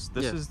this was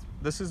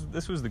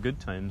the good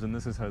times, and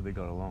this is how they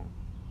got along.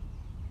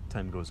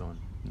 Time goes on,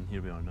 and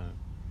here we are now.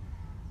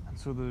 And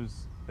so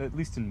there's, at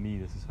least in me,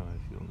 this is how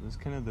I feel. There's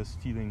kind of this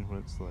feeling where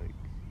it's like,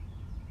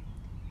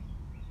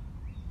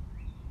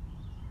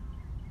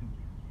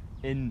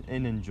 in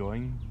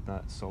enjoying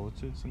that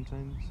solitude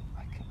sometimes,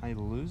 I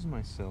lose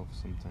myself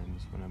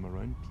sometimes when I'm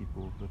around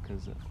people,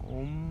 because it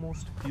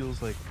almost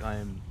feels like I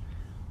am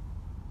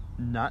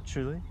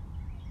naturally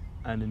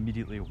and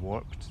immediately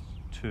warped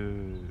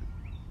to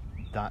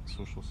that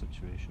social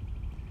situation.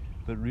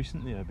 But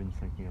recently I've been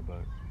thinking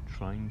about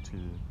trying to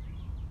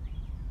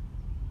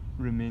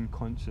remain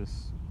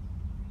conscious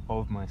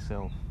of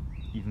myself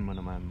even when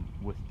I'm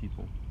with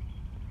people.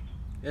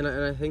 And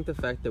I think the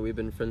fact that we've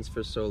been friends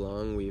for so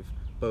long, we've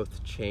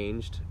both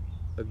changed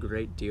a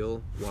great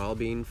deal while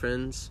being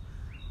friends.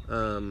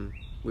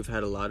 We've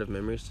had a lot of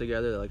memories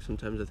together. Like,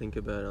 sometimes I think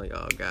about it, like,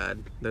 oh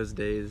god, those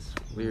days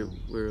we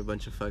were a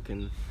bunch of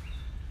fucking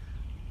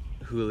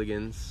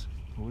hooligans.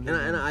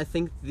 And I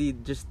think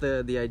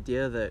the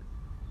idea that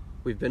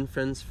we've been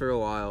friends for a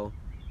while,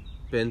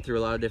 been through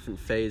a lot of different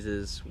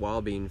phases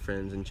while being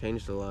friends, and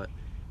changed a lot,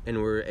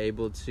 and we're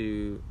able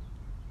to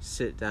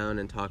sit down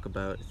and talk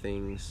about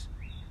things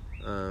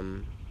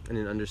in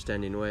an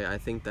understanding way. I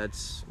think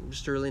that's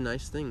just a really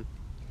nice thing.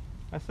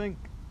 I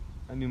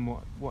mean,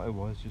 what I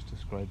was just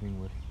describing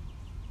with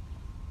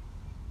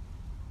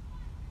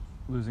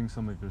losing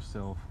some of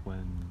yourself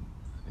when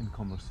in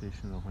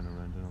conversation or when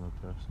around another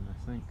person,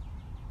 I think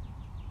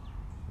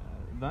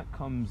that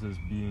comes as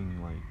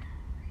being like,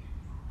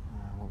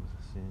 what was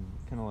I saying?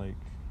 Kind of like,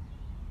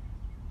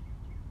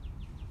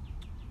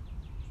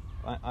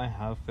 I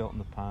have felt in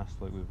the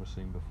past, like we were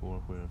saying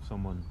before, where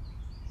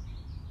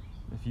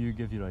if you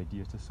give your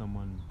idea to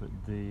someone, but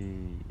they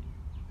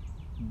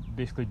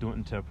basically don't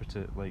interpret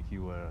it like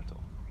you were at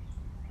all,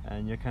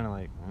 and you're kind of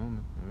like, well,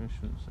 maybe I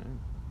shouldn't say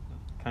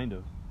it. Kind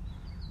of.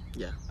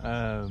 Yeah.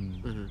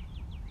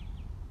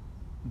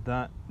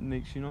 That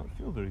makes you not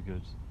feel very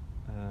good.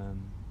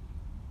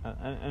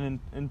 And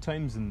in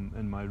times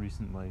in my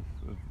recent life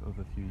of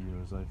a few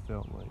years, I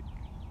felt like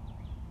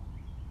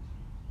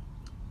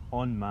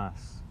en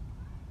masse,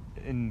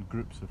 in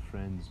groups of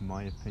friends,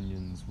 my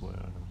opinions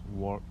were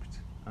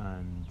warped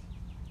and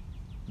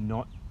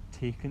not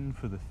taken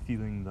for the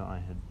feeling that I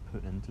had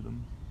put into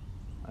them.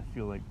 I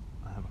feel like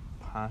I have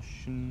a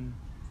passion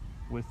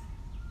with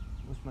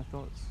my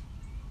thoughts.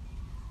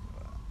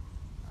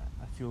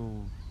 I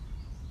feel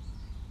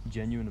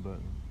genuine about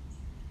them.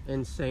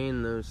 And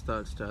saying those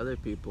thoughts to other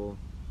people,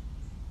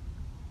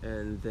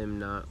 and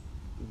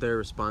their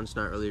response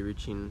not really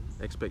reaching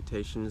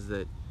expectations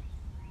that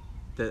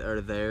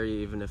are there,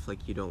 even if,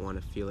 like, you don't want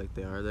to feel like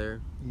they are there.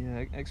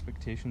 Yeah,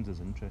 expectations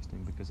is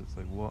interesting, because it's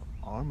like, what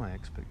are my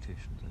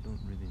expectations? I don't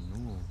really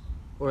know.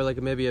 Or,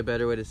 like, maybe a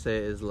better way to say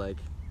it is, like,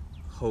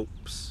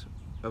 hopes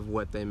of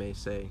what they may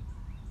say.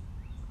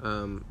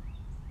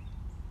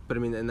 But I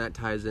mean, and that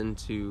ties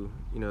into,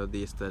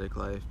 the aesthetic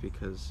life,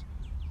 because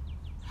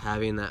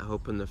having that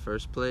hope in the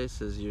first place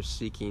is you're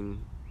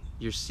seeking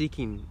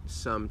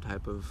some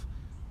type of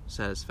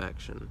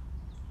satisfaction,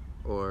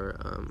 or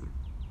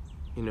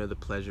the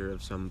pleasure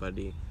of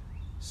somebody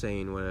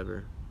saying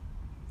whatever.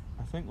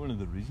 I think one of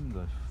the reasons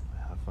I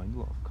have find a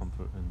lot of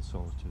comfort in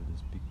solitude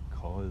is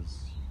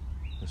because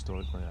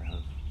historically I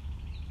have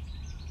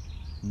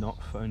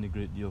not found a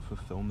great deal of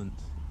fulfillment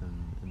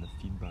in the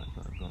feedback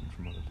that I've gotten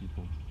from other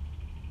people.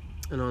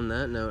 And on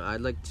that note,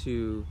 I'd like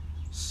to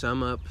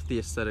sum up the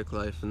aesthetic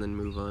life and then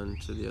move on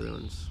to the other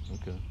ones.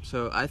 Okay.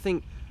 So I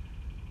think,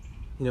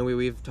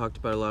 we've talked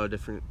about a lot of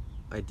different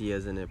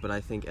ideas in it, but I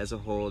think as a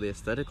whole, the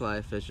aesthetic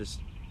life is just,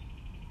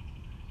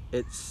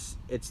 it's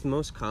the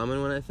most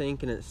common one, I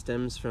think, and it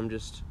stems from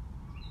just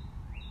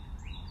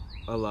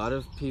a lot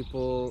of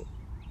people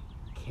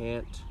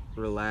can't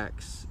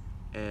relax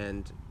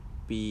and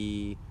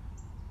be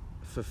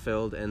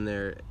fulfilled in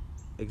their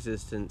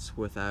existence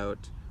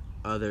without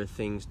other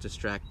things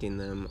distracting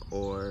them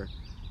or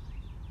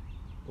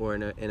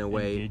in a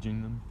way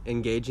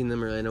engaging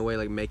them, or in a way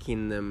like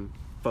making them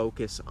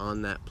focus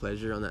on that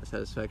pleasure, on that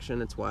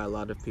satisfaction. It's why a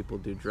lot of people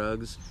do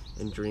drugs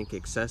and drink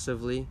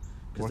excessively,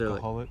 because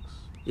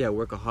they're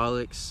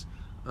workaholics,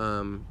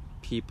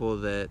 people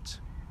that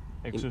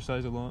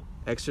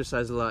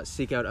exercise a lot,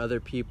 seek out other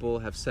people,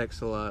 have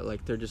sex a lot,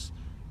 like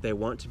they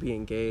want to be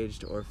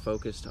engaged or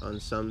focused on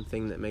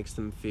something that makes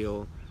them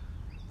feel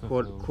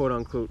quote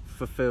unquote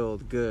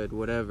fulfilled, good,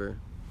 whatever.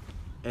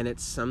 And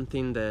it's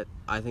something that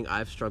I think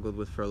I've struggled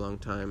with for a long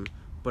time,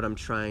 but I'm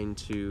trying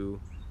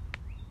to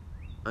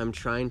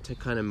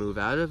kind of move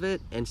out of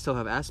it and still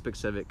have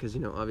aspects of it, because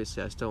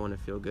obviously I still want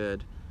to feel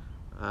good,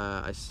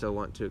 I still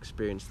want to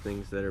experience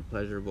things that are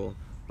pleasurable,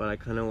 but I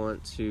kind of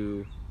want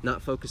to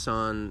not focus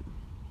on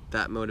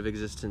that mode of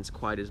existence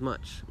quite as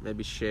much,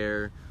 maybe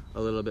share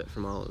a little bit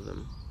from all of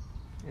them.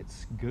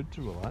 It's good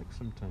to relax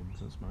sometimes,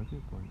 that's my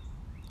viewpoint.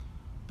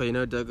 But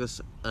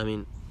Douglas,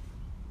 man,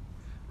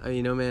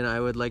 I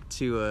would like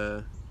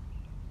to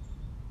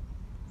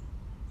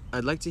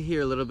I'd like to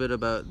hear a little bit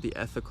about the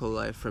ethical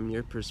life from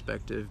your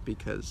perspective,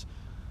 because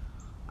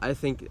I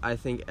think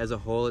as a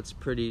whole it's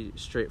pretty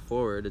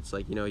straightforward. It's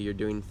like, you're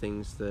doing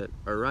things that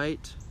are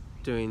right,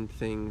 doing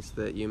things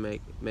that you may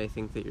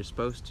think that you're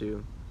supposed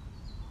to.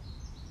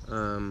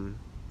 But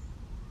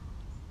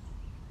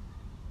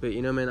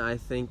man, I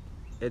think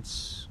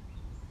it's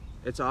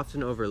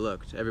often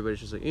overlooked. Everybody's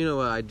just like,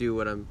 I do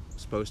what I'm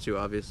supposed to,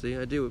 obviously.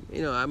 I do,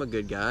 I'm a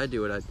good guy. I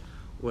do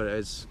what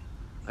I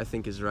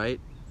think is right.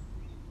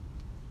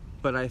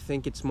 But I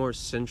think it's more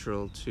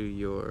central to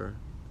your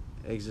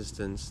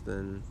existence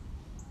than...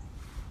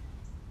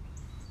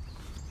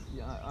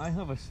 Yeah, I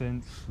have a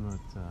sense that,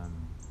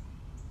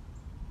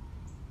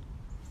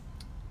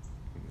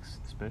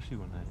 especially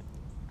when I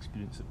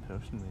experience it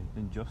personally,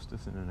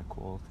 injustice and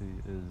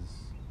inequality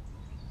is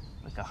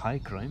like a high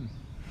crime.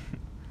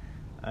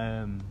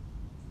 And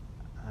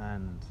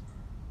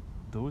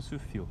those who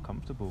feel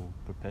comfortable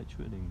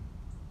perpetuating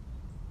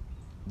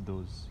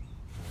those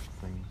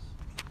things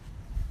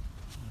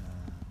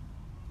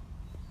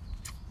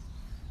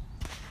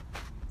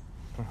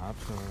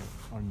perhaps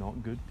are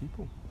not good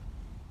people.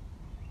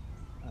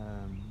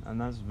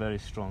 And that's very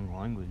strong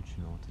language,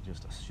 to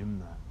just assume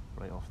that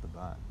right off the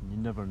bat. And you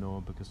never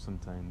know, because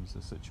sometimes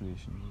the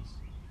situation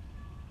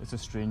it's a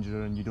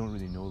stranger and you don't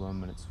really know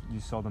them, and you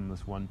saw them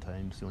this one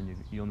time, so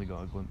you only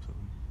got a glimpse of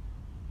them.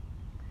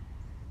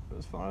 But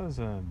as far as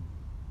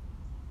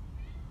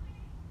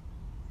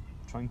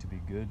trying to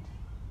be good,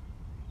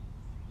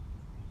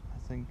 I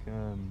think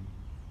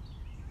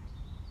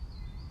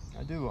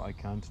I do what I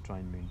can to try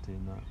and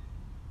maintain that,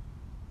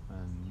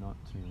 and not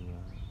to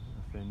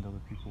offend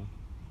other people,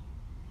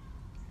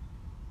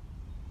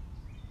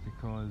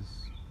 because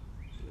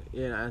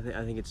I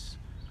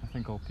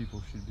think all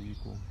people should be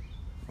equal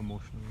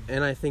emotionally.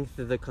 And I think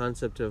that the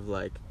concept of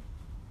like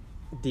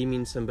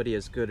deeming somebody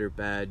as good or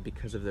bad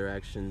because of their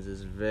actions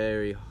is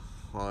very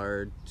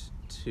hard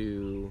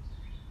to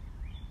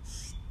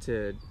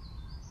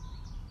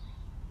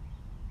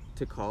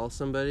call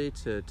somebody,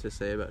 to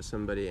say about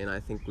somebody, and I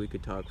think we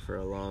could talk for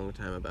a long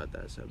time about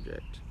that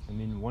subject. I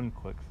mean, one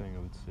quick thing I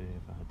would say,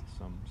 if I had to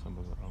sum of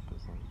it up,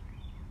 is like,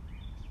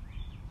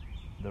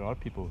 there are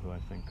people who I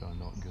think are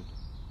not good,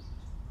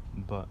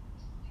 but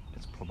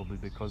it's probably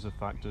because of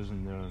factors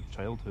in their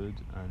childhood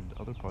and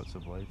other parts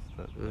of life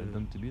that led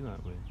them to be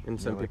that way. And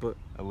some people...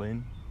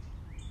 Elaine,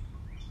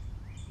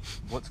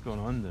 what's going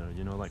on there?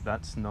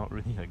 That's not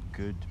really a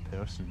good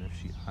person if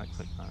she acts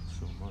like that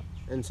so much.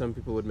 And some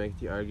people would make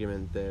the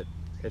argument that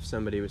if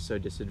somebody was so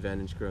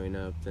disadvantaged growing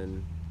up,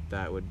 then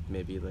that would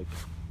maybe like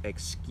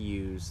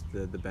excuse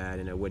the bad,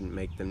 and it wouldn't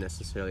make them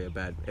necessarily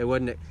it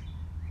wouldn't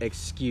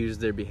excuse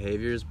their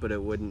behaviors, but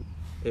it would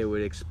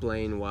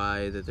explain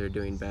why that they're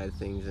doing bad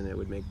things, and it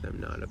would make them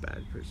not a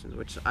bad person,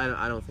 which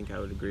I don't think I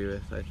would agree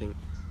with. I think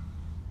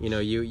you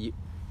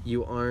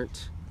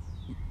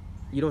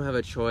don't have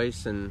a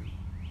choice in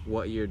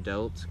what you're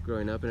dealt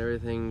growing up and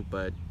everything,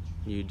 but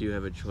you do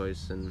have a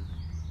choice in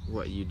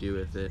what you do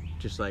with it.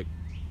 Just like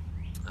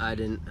I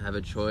didn't have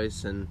a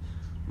choice in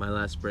my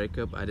last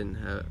breakup. I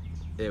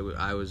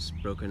was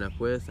broken up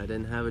with. I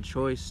didn't have a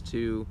choice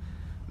to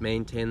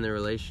maintain the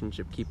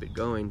relationship, keep it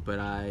going, but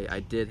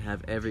I did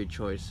have every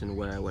choice in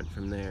where I went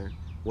from there,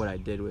 what I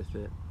did with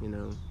it,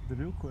 The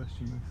real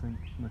question, I think,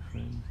 my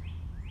friend,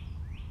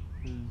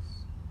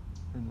 is,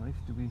 in life,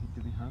 do we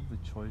have the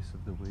choice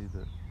of the way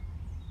that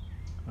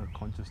our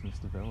consciousness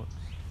develops?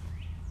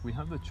 We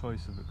have the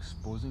choice of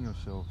exposing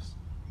ourselves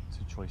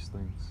to choice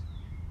things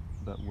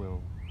that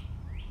will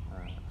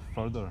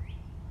further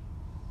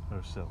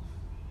ourselves,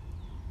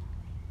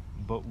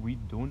 but we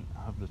don't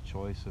have the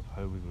choice of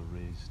how we were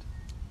raised.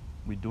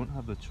 We don't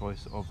have the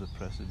choice of the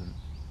precedent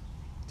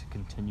to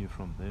continue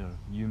from there.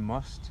 You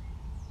must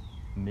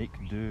make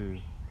do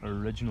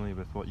originally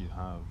with what you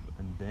have,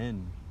 and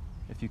then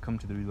if you come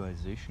to the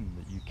realization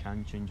that you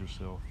can change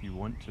yourself, you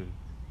want to,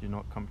 you're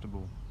not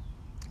comfortable,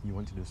 you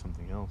want to do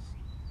something else,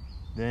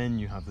 then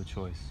you have the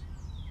choice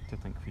to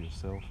think for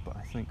yourself. But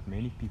I think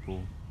many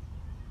people,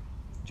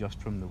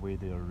 just from the way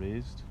they are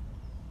raised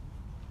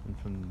and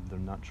from their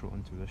natural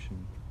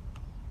intuition,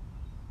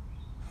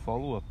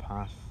 follow a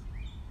path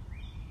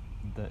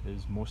that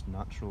is most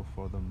natural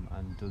for them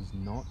and does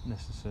not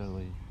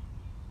necessarily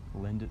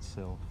lend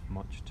itself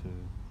much to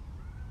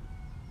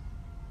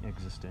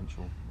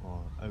existential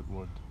or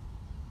outward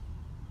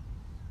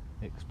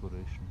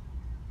exploration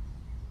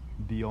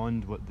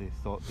beyond what they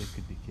thought they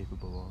could be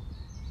capable of.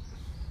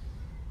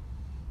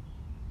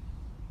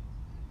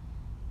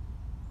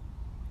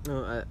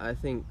 No, I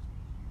think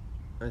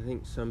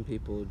some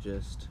people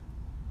just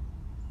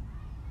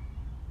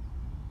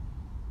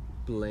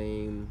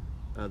blame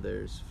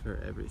others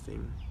for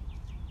everything.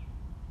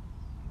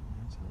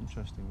 That's an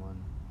interesting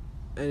one.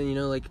 And you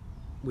know, like,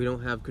 we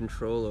don't have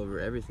control over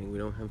everything. We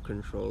don't have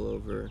control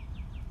over,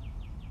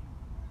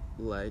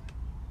 like,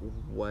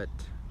 what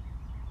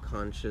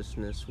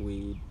consciousness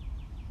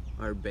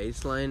our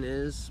baseline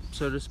is,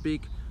 so to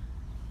speak.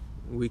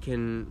 We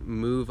can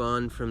move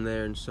on from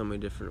there in so many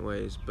different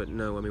ways, but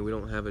no, I mean, we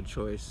don't have a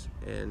choice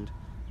and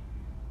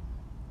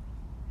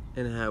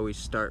how we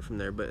start from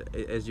there. But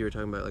as you were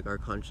talking about, like, our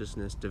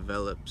consciousness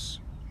develops.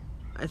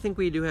 I think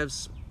we have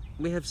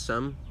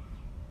some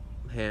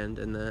hand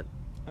in that.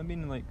 I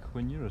mean, like,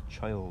 when you're a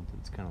child,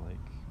 it's kind of like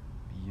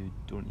you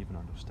don't even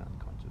understand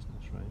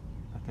consciousness, right?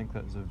 I think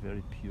that's a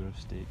very pure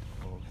state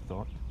of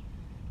thought.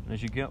 And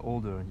as you get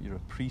older, you're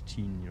a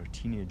preteen, you're a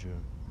teenager,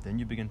 then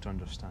you begin to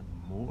understand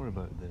more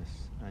about this,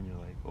 and you're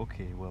like,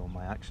 okay, well,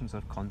 my actions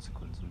have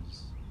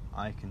consequences.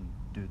 I can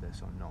do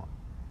this or not.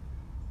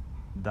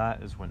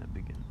 That is when it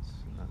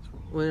begins, and that's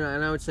what. Well,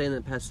 and I would say in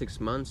the past 6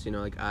 months, you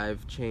know, like,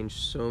 I've changed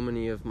so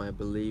many of my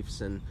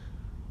beliefs and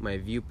my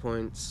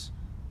viewpoints.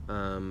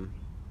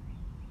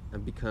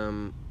 I've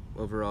become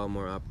overall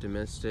more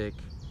optimistic,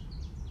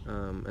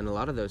 and a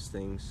lot of those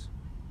things.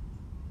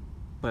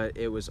 But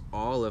it was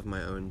all of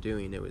my own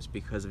doing. It was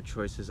because of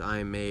choices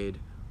I made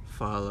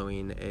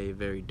following a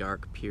very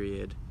dark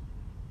period,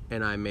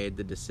 and I made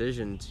the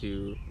decision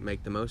to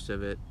make the most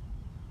of it.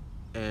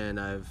 And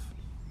I've,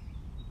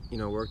 you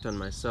know, worked on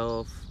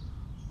myself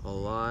a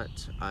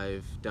lot.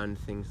 I've done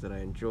things that I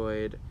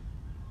enjoyed,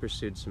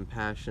 pursued some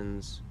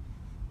passions,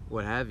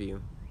 what have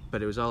you.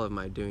 But it was all of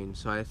my doing.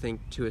 So I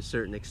think, to a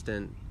certain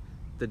extent,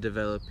 the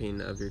developing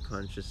of your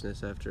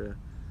consciousness after,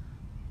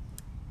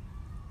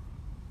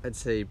 I'd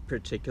say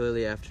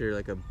particularly after,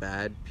 like, a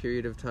bad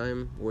period of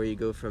time, where you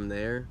go from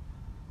there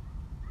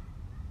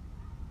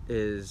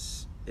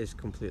is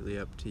completely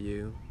up to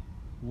you.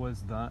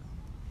 Was that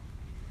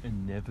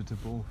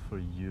inevitable for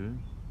you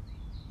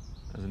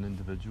as an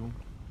individual?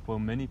 Well,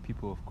 many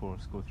people, of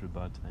course, go through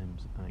bad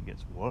times and it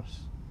gets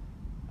worse,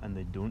 and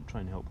they don't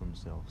try and help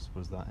themselves.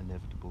 Was that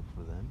inevitable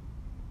for them?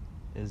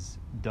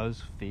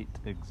 Does fate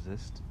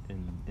exist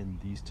in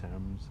these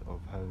terms of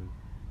how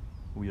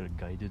we are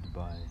guided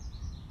by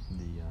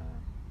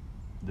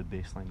the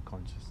baseline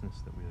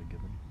consciousness that we are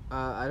given?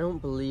 I don't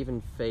believe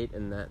in fate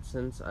in that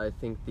sense. I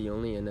think the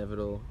only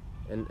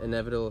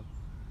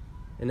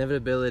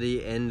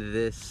inevitability in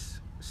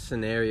this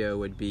scenario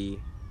would be,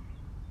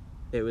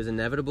 it was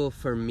inevitable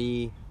for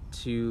me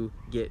to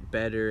get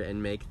better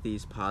and make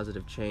these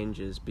positive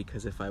changes,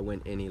 because if I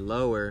went any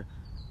lower,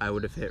 I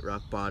would have hit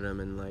rock bottom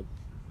and, like...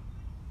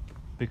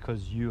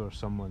 Because you are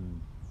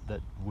someone that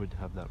would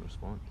have that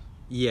response.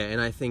 Yeah, and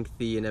I think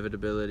the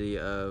inevitability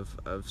of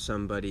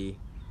somebody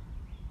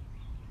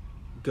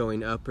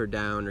going up or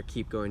down or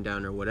keep going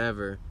down or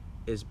whatever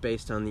is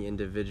based on the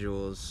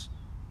individual's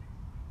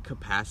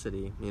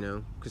capacity, you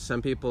know? Because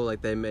some people,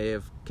 like, they may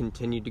have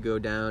continued to go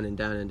down and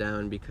down and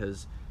down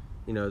because,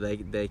 you know,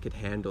 they could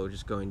handle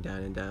just going down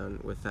and down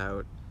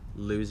without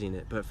losing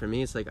it. But for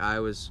me, it's like I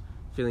was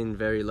feeling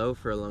very low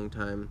for a long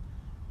time,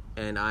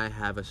 and I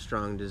have a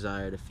strong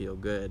desire to feel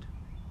good.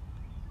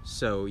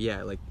 So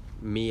yeah, like,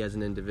 me as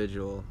an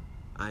individual,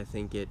 I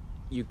think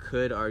you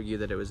could argue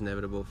that it was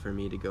inevitable for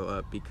me to go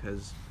up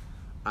because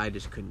I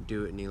just couldn't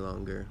do it any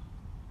longer.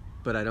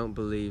 But I don't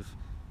believe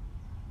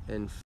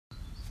in...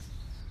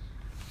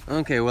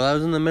 Okay, well, I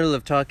was in the middle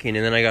of talking,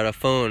 and then I got a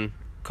phone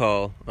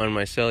call on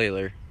my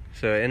cellular,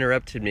 so it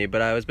interrupted me,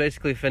 but I was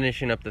basically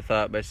finishing up the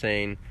thought by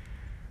saying,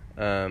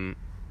 I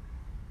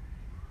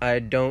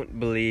don't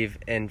believe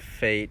in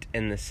fate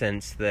in the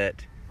sense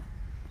that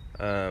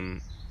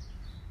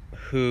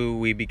who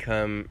we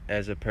become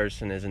as a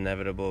person is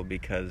inevitable,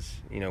 because,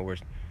 you know,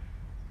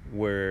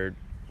 we're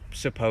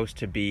supposed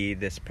to be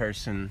this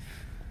person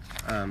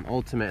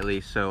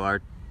ultimately, so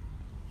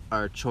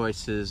our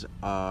choices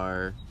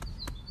are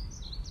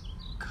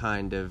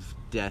kind of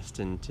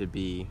destined to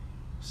be,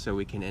 so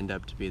we can end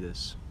up to be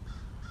this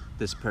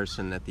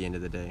person at the end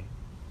of the day.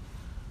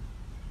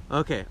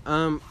 Okay,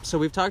 so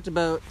we've talked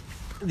about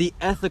the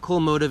ethical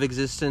mode of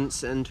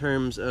existence in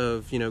terms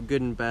of,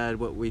 good and bad,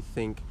 what we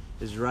think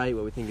is right,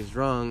 what we think is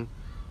wrong.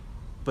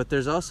 But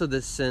there's also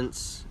this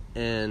sense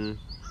in,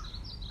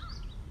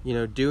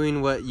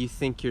 doing what you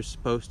think you're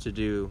supposed to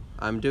do.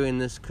 I'm doing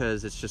this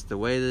because it's just the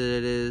way that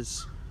it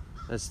is.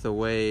 That's the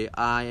way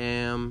I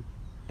am,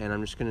 and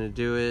I'm just going to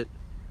do it.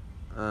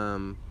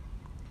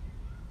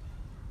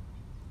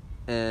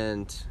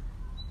 And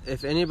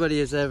if anybody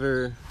has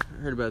ever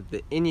heard about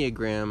the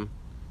Enneagram,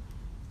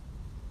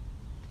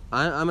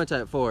 I'm a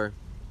type 4,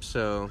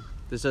 so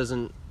this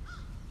doesn't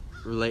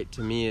relate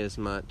to me as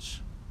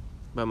much.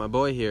 But my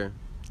boy here,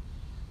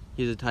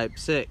 he's a type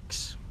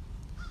 6.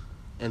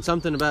 And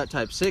something about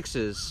type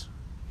 6s,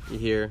 you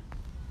hear,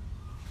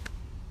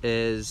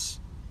 is,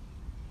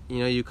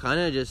 you kind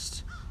of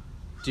just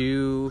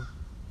do...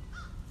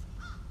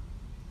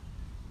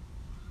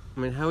 I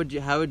mean, how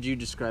would you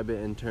describe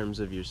it in terms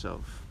of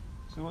yourself?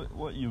 So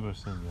what you were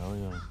saying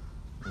earlier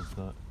is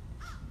that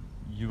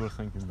you were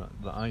thinking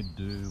that I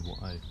do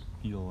what I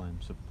feel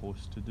I'm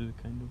supposed to do,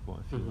 kind of, what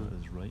I feel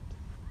is right.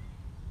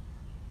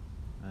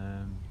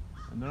 And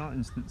there are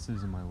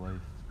instances in my life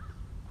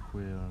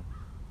where,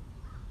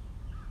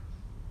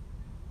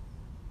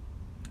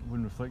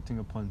 when reflecting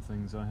upon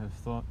things, I have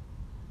thought,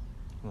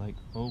 like,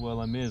 oh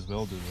well, I may as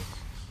well do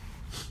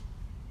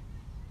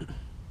this.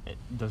 It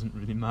doesn't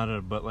really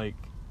matter, but like,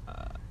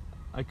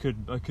 I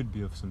could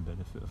be of some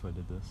benefit if I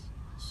did this.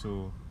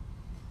 So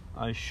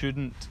I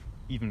shouldn't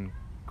even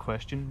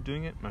question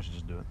doing it. I should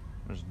just do it.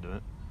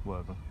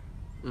 Whatever.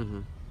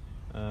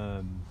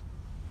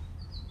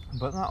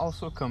 But that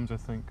also comes, I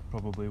think,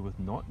 probably with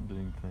not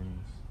doing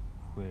things,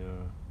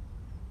 where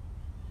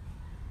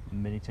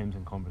many times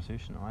in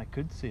conversation I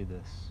could say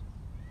this,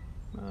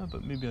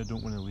 but maybe I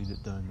don't want to lead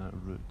it down that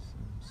route,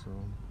 so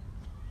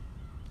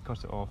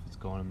cut it off, it's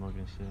gone, I'm not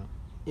going to say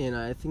it. And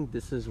I think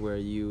this is where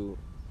you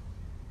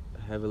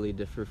heavily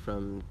differ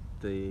from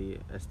the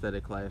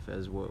aesthetic life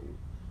as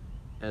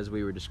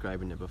we were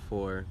describing it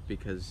before,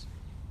 because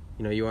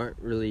you aren't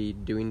really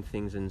doing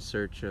things in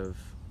search of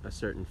a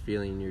certain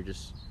feeling. You're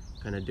just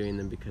kind of doing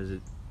them because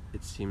it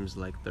seems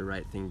like the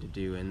right thing to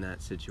do in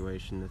that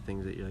situation, the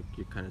things that you're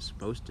kind of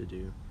supposed to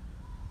do.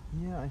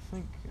 Yeah, I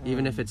think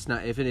even if it's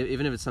not, even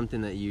if it's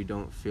something that you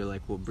don't feel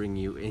like will bring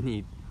you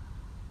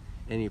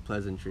any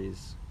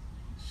pleasantries,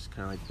 it's just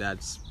kind of like,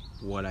 that's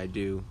what I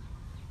do.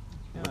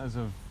 Yeah, as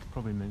I've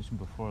probably mentioned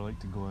before, I like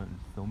to go out and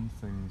film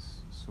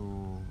things.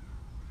 So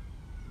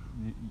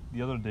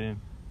the other day,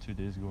 2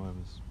 days ago, I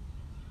was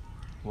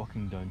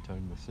walking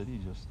downtown the city,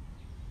 just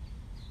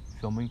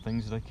filming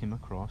things that I came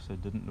across. I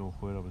didn't know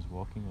where I was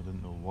walking, I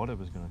didn't know what I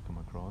was going to come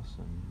across,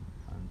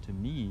 and to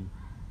me,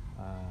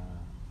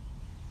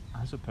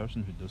 as a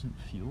person who doesn't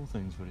feel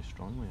things very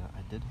strongly,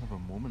 I did have a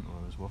moment where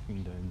I was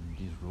walking down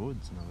these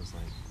roads and I was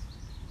like,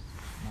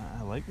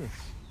 I like this,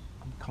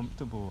 I'm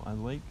comfortable, I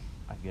like,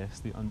 I guess,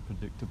 the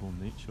unpredictable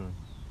nature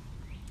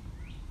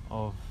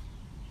of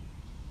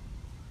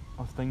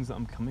things that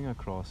I'm coming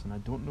across, and I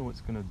don't know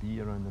what's going to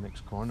be around the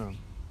next corner.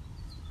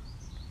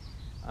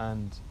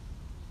 And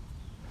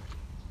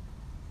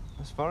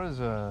as far as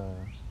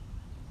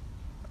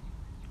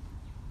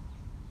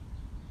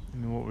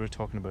what we were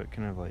talking about,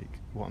 kind of like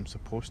what I'm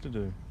supposed to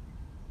do,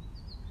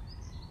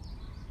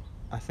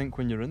 I think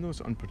when you're in those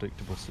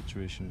unpredictable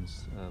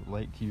situations,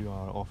 like you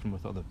are often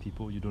with other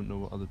people, you don't know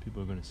what other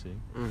people are going to say.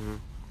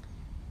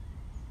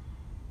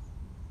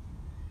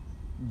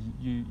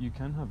 You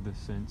can have this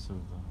sense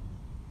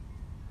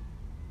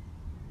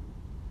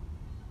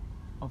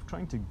of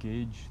trying to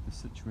gauge the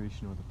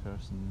situation or the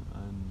person,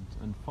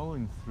 and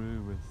following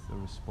through with a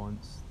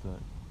response that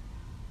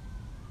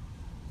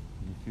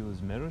you feel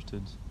is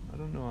merited. I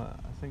don't know,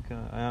 I think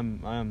I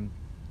am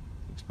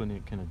explaining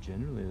it kind of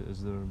generally.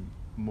 Is there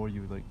more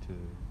you would like to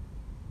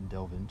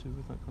delve into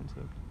with that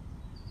concept?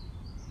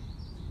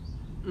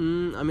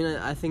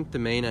 I think the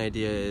main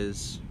idea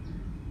is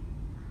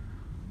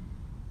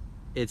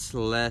it's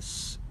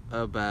less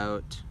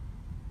about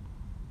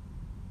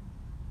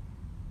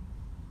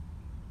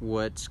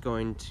what's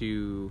going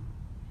to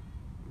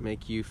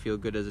make you feel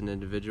good as an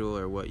individual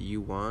or what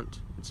you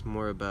want. It's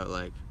more about,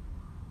 like,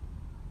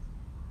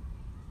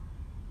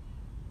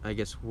 I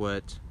guess,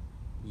 what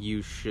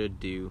you should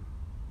do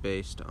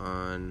based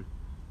on,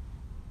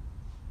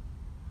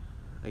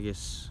 I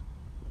guess,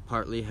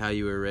 partly how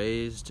you were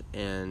raised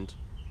and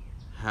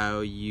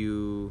how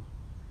you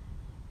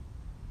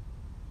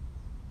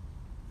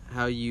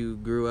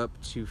grew up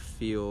to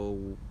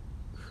feel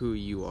who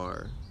you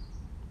are.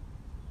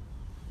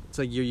 It's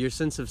like your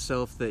sense of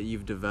self that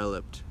you've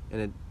developed,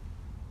 and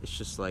it's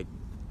just like,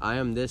 I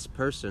am this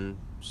person,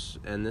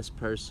 and this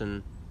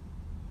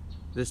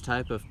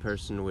type of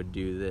person would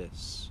do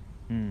this.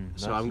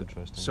 That's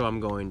interesting. So I'm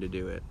going to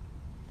do it.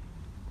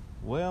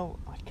 Well,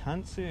 I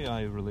can't say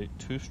I relate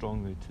too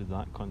strongly to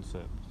that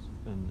concept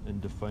in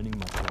defining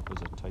myself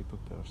as a type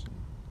of person.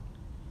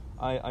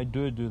 I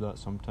do that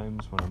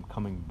sometimes when I'm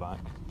coming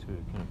back to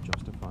kind of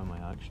justify my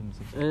actions.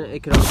 And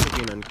it could also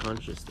be an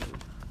unconscious thing.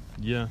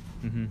 Yeah.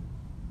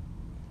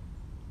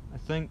 I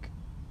think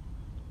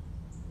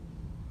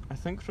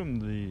from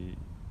the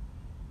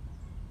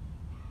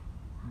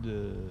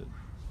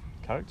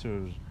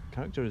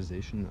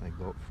characterization that I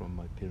got from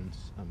my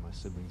parents and my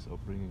siblings'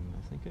 upbringing,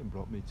 I think it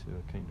brought me to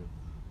a kind of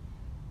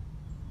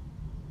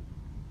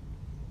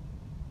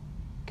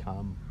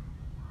calm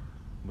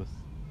with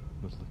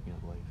looking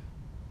at life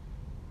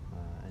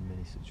in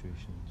many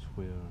situations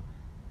where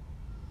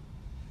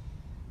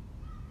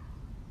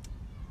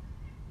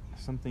if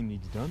something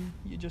needs done,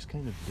 you just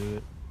kind of do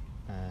it,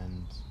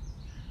 and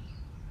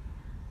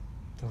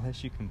the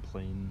less you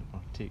complain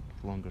or take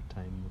longer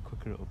time, the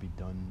quicker it'll be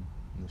done,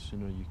 and the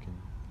sooner you can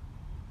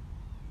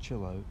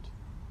chill out.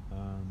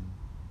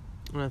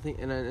 And I think,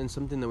 and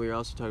something that we were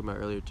also talking about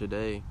earlier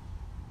today,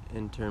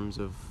 in terms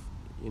of,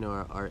 you know,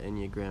 our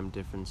Enneagram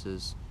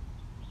differences.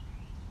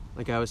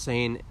 Like I was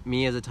saying,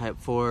 me as a Type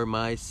 4,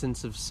 my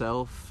sense of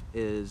self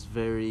is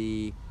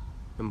very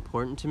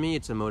important to me.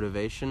 It's a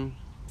motivation,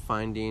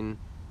 finding,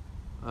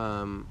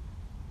 or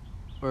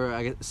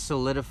I guess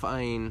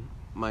solidifying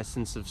my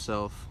sense of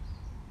self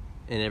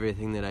in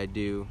everything that I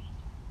do.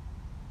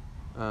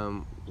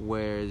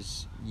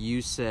 Whereas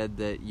you said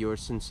that your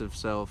sense of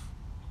self,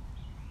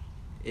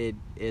 it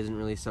isn't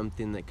really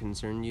something that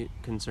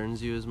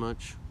concerns you as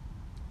much.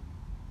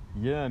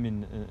 Yeah, I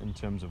mean, in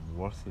terms of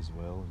worth as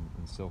well,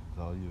 and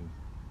self-value.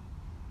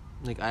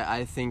 Like,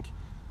 I think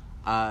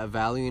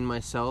valuing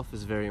myself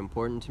is very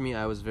important to me.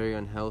 I was very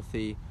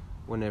unhealthy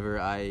whenever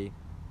I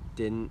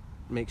didn't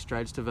make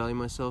strides to value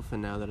myself,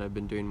 and now that I've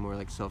been doing more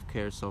like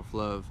self-care,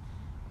 self-love,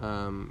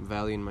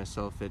 valuing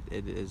myself,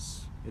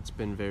 it's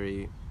been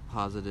very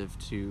positive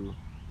to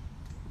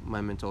my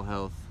mental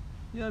health.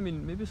 Yeah, I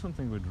mean, maybe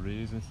something we'd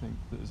raise, I think,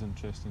 that is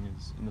interesting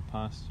is, in the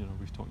past, you know,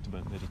 we've talked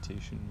about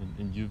meditation,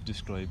 and you've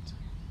described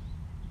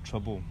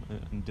trouble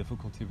and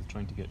difficulty with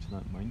trying to get to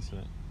that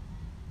mindset.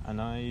 And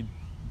I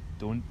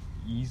don't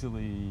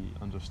easily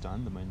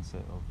understand the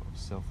mindset of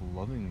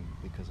self-loving,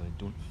 because I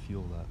don't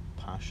feel that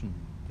passion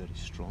very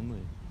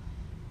strongly.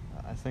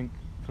 I think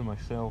for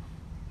myself,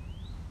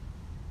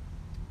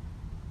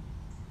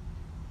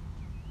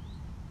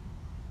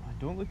 I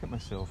don't look at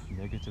myself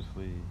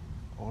negatively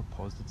or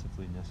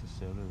positively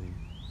necessarily,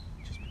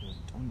 just because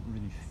I don't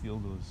really feel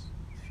those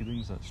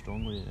feelings that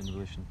strongly in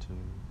relation to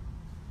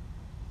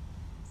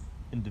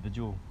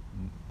individual,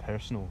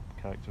 personal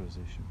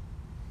characterization.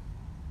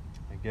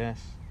 I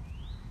guess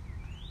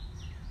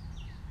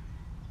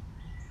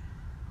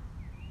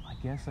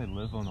I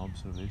live on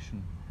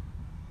observation.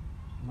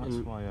 And that's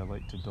why I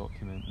like to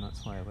document, and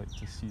that's why I like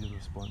to see the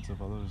response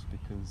of others,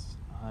 because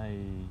I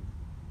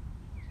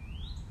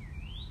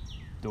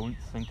don't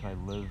think I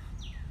live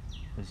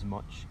as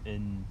much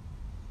in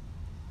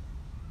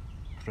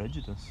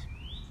prejudice.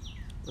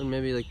 And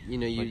maybe, like, you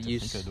know, you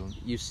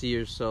I see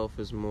yourself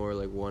as more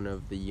like one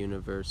of the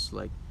universe,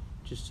 like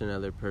just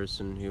another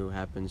person who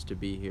happens to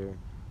be here,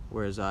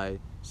 whereas I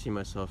see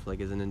myself like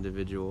as an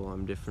individual.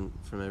 I'm different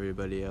from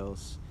everybody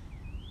else,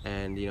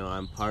 and, you know,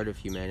 I'm part of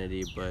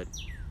humanity, but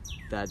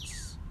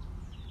that's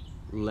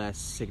less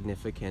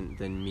significant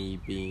than me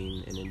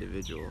being an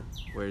individual.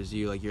 Whereas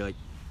you're like,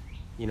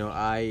 you know,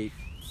 I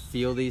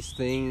feel these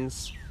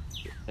things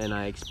and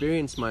I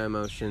experience my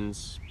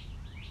emotions,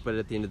 but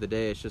at the end of the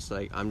day, it's just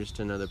like, I'm just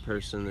another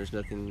person. There's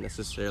nothing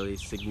necessarily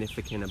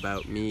significant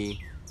about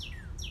me.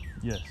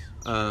 Yes,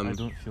 I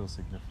don't feel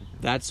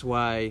significant. That's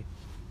why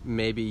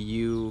maybe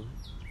you,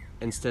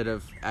 instead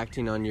of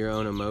acting on your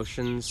own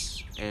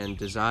emotions and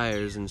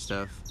desires and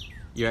stuff,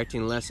 you're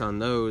acting less on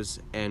those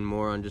and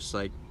more on just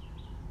like,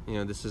 you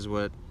know, this is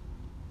what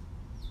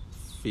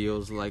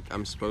feels like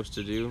I'm supposed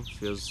to do,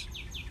 feels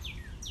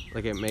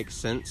like it makes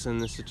sense in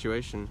this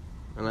situation.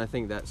 And I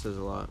think that says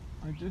a lot.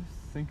 I do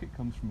think it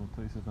comes from a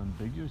place of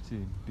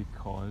ambiguity,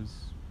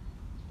 because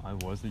I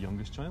was the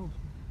youngest child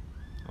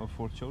of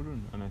 4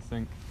 children, and I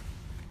think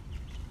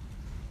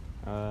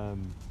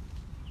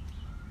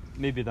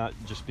maybe that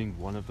just being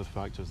one of the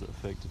factors that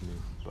affected me,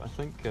 but I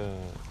think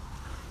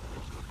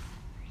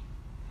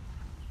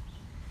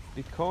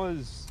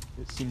because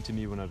it seemed to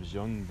me when I was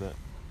young that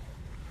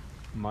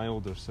my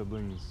older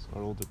siblings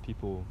or older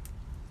people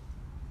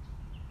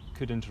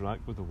could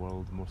interact with the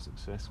world more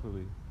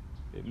successfully,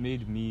 it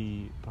made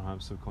me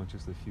perhaps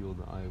subconsciously feel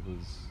that I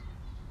was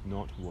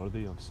not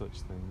worthy of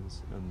such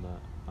things, and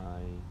that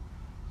I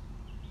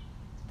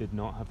did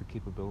not have the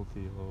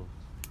capability of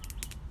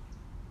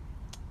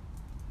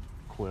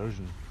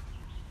coercion.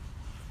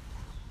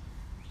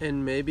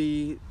 And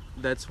maybe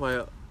that's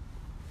why.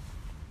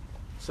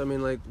 So I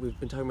mean, like, we've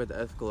been talking about the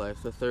ethical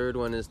life. The third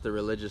one is the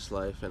religious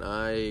life, and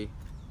I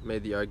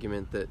made the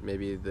argument that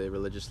maybe the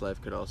religious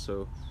life could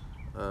also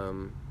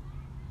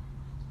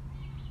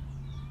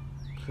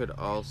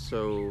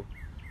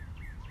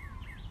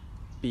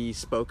be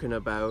spoken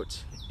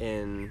about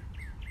in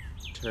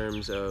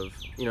terms of,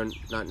 you know,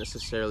 not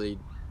necessarily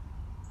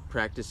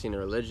practicing a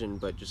religion,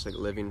 but just like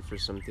living for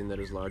something that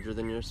is larger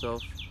than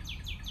yourself.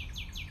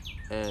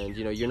 And,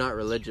 you know, you're not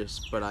religious,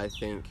 but I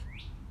think,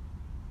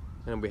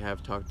 and we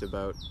have talked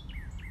about,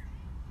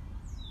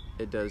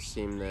 it does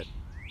seem that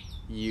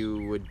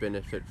you would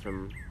benefit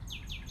from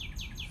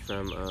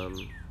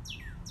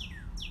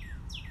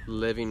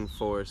living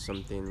for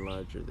something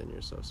larger than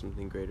yourself,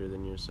 something greater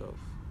than yourself.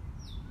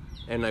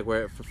 And like,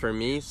 where for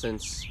me,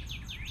 since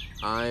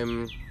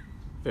I'm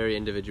very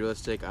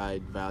individualistic, I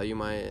value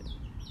my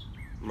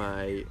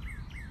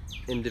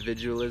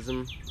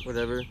individualism,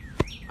 whatever.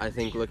 I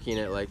think looking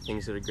at like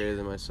things that are greater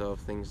than myself,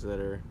 things that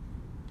are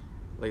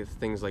like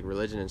things like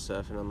religion and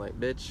stuff, and I'm like,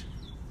 bitch,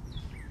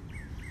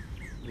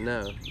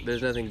 no,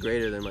 there's nothing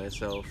greater than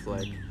myself.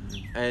 Like,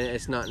 and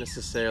it's not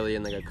necessarily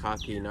in like a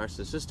cocky,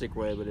 narcissistic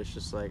way, but it's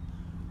just like,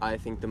 I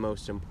think the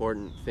most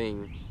important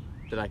thing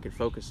that I could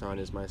focus on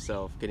is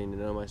myself, getting to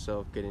know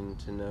myself, getting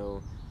to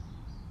know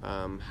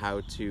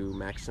how to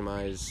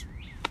maximize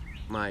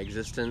my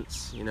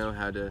existence, you know,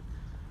 how to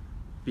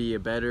be a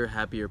better,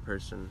 happier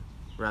person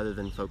rather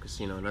than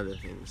focusing on other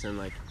things. And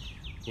like,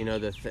 you know,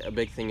 a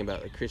big thing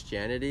about like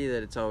Christianity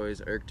that it's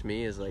always irked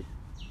me is like,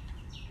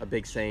 a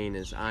big saying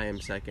is, I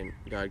am second,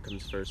 God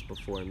comes first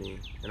before me.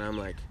 And I'm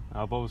like,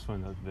 I've always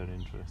found that very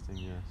interesting,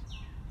 yes.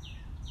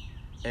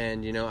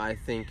 And, you know, I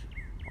think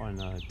on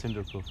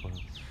Tinder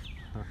profiles.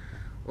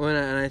 Well,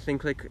 and I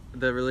think like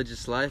the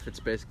religious life, it's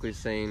basically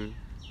saying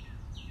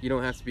you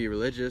don't have to be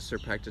religious or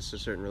practice a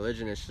certain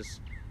religion. It's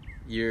just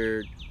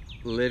you're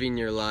living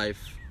your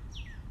life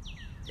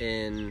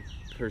in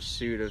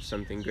pursuit of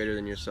something greater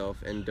than yourself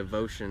and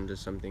devotion to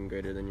something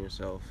greater than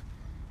yourself.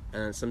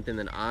 And it's something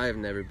that I've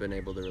never been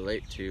able to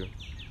relate to,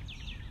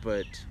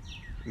 but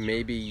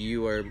maybe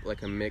you are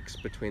like a mix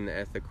between the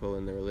ethical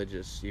and the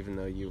religious, even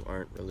though you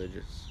aren't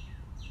religious.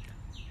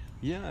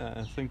 Yeah,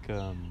 I think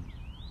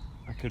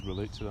I could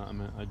relate to that. I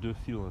mean, I do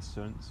feel a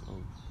sense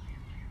of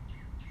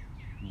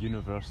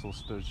universal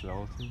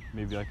spirituality.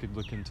 Maybe I could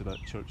look into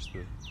that church,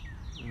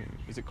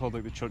 is it called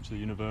like the Church of the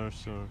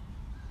Universe or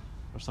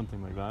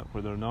something like that,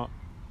 where they're not...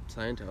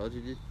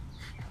 Scientology, dude?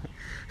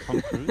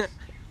 Tom Cruise?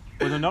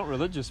 Well, they're not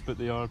religious, but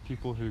they are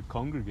people who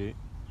congregate.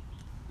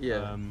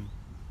 Yeah.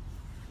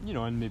 You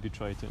know, and maybe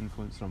try to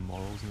influence their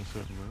morals in a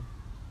certain way,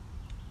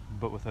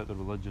 but without the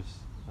religious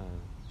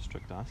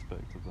strict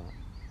aspect of that.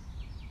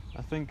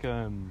 I think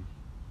I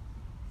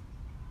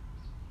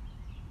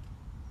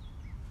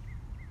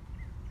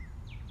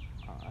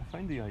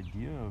find the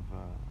idea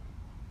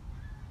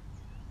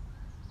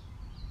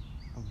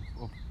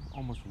of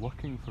almost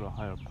working for a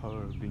higher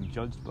power, being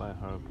judged by a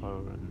higher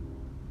power, and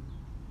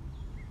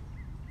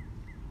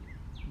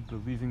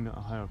believing that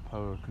a higher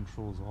power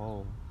controls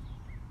all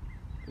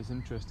is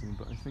interesting.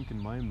 But I think in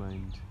my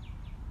mind,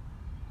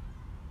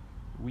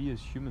 we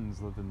as humans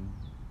live in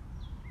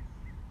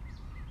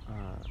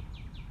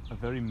a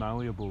very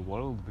malleable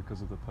world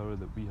because of the power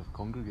that we have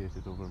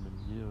congregated over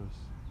many years.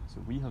 So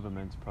we have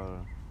immense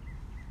power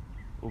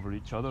over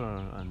each other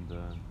and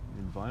the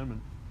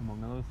environment,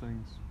 among other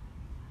things.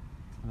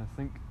 And I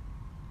think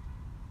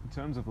in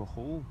terms of the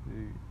whole,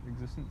 the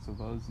existence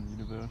of us and the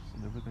universe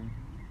and everything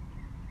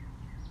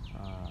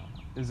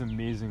is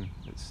amazing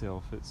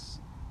itself. It's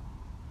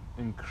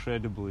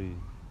incredibly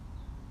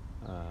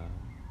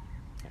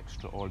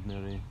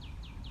extraordinary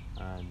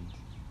and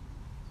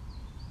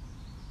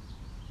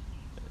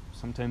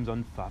sometimes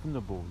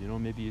unfathomable. You know,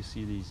 maybe you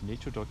see these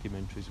nature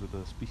documentaries with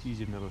a species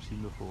you've never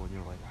seen before and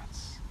you're like,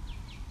 that's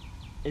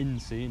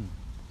insane.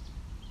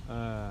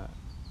 You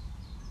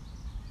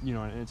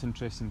know, and it's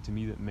interesting to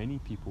me that many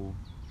people,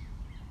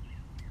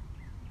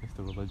 if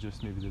they're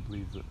religious, maybe they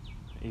believe that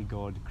a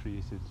God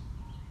created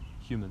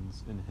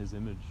humans in his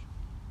image.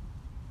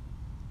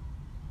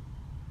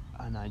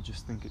 And I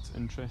just think it's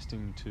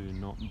interesting to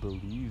not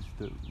believe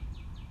that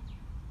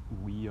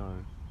we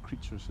are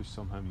creatures who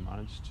somehow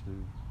managed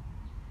to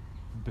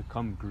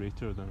become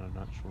greater than our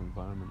natural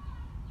environment.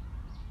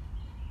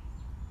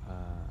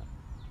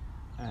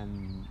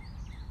 And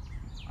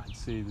I'd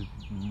say that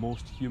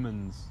most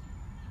humans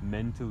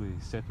mentally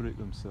separate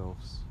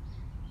themselves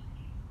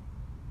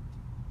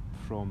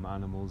from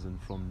animals and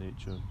from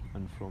nature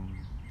and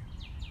from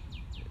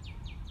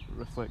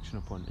reflection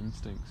upon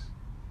instincts.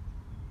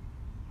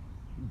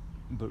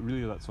 But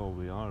really that's all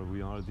we are.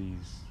 We are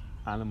these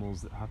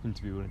animals that happen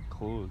to be wearing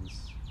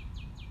clothes,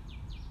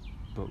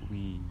 but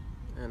we...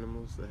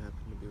 Animals that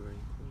happen to be wearing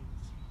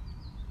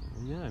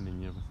clothes. Yeah, I mean,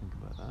 you ever think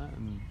about that?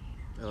 And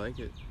I like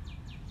it.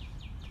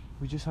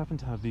 we just happen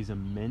to have these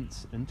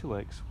immense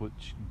intellects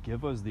which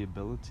give us the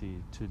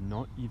ability to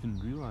not even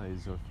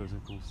realize our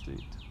physical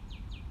state.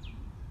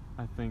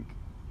 I think,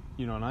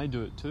 you know, and I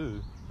do it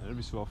too,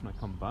 every so often I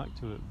come back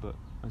to it, but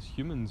as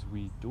humans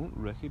we don't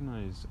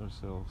recognize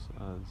ourselves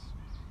as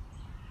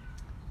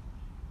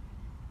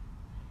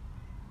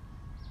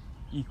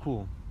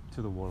equal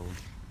to the world.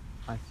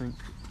 I think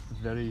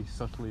very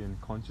subtly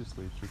and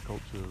consciously through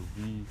culture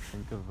we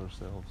think of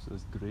ourselves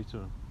as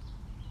greater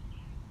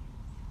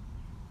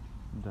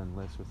than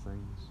lesser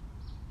things.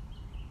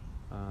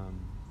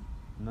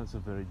 And that's a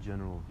very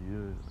general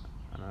view,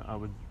 and I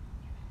would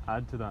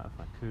add to that if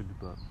I could,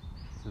 but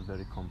it's a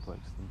very complex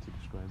thing to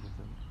describe, I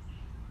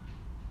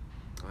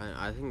think.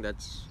 I think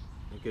that's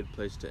a good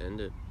place to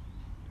end it.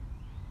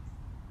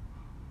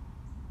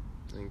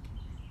 I think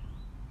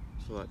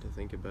there's a lot to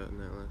think about in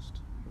that last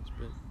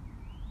bit.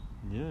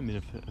 Yeah, I mean,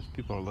 if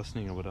people are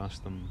listening, I would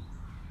ask them,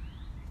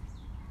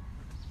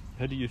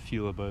 how do you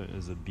feel about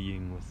as a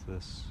being with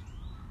this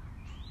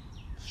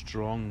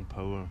strong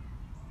power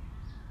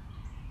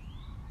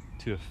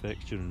to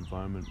affect your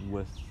environment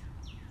with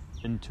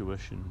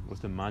intuition,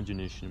 with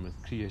imagination, with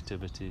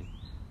creativity,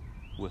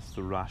 with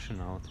the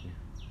rationality?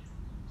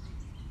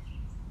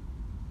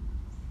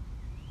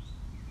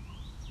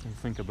 And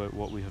think about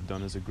what we have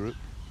done as a group.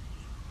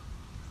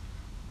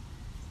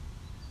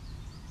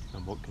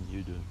 And what can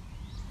you do?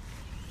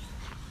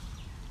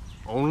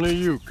 Only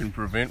you can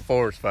prevent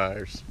forest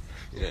fires.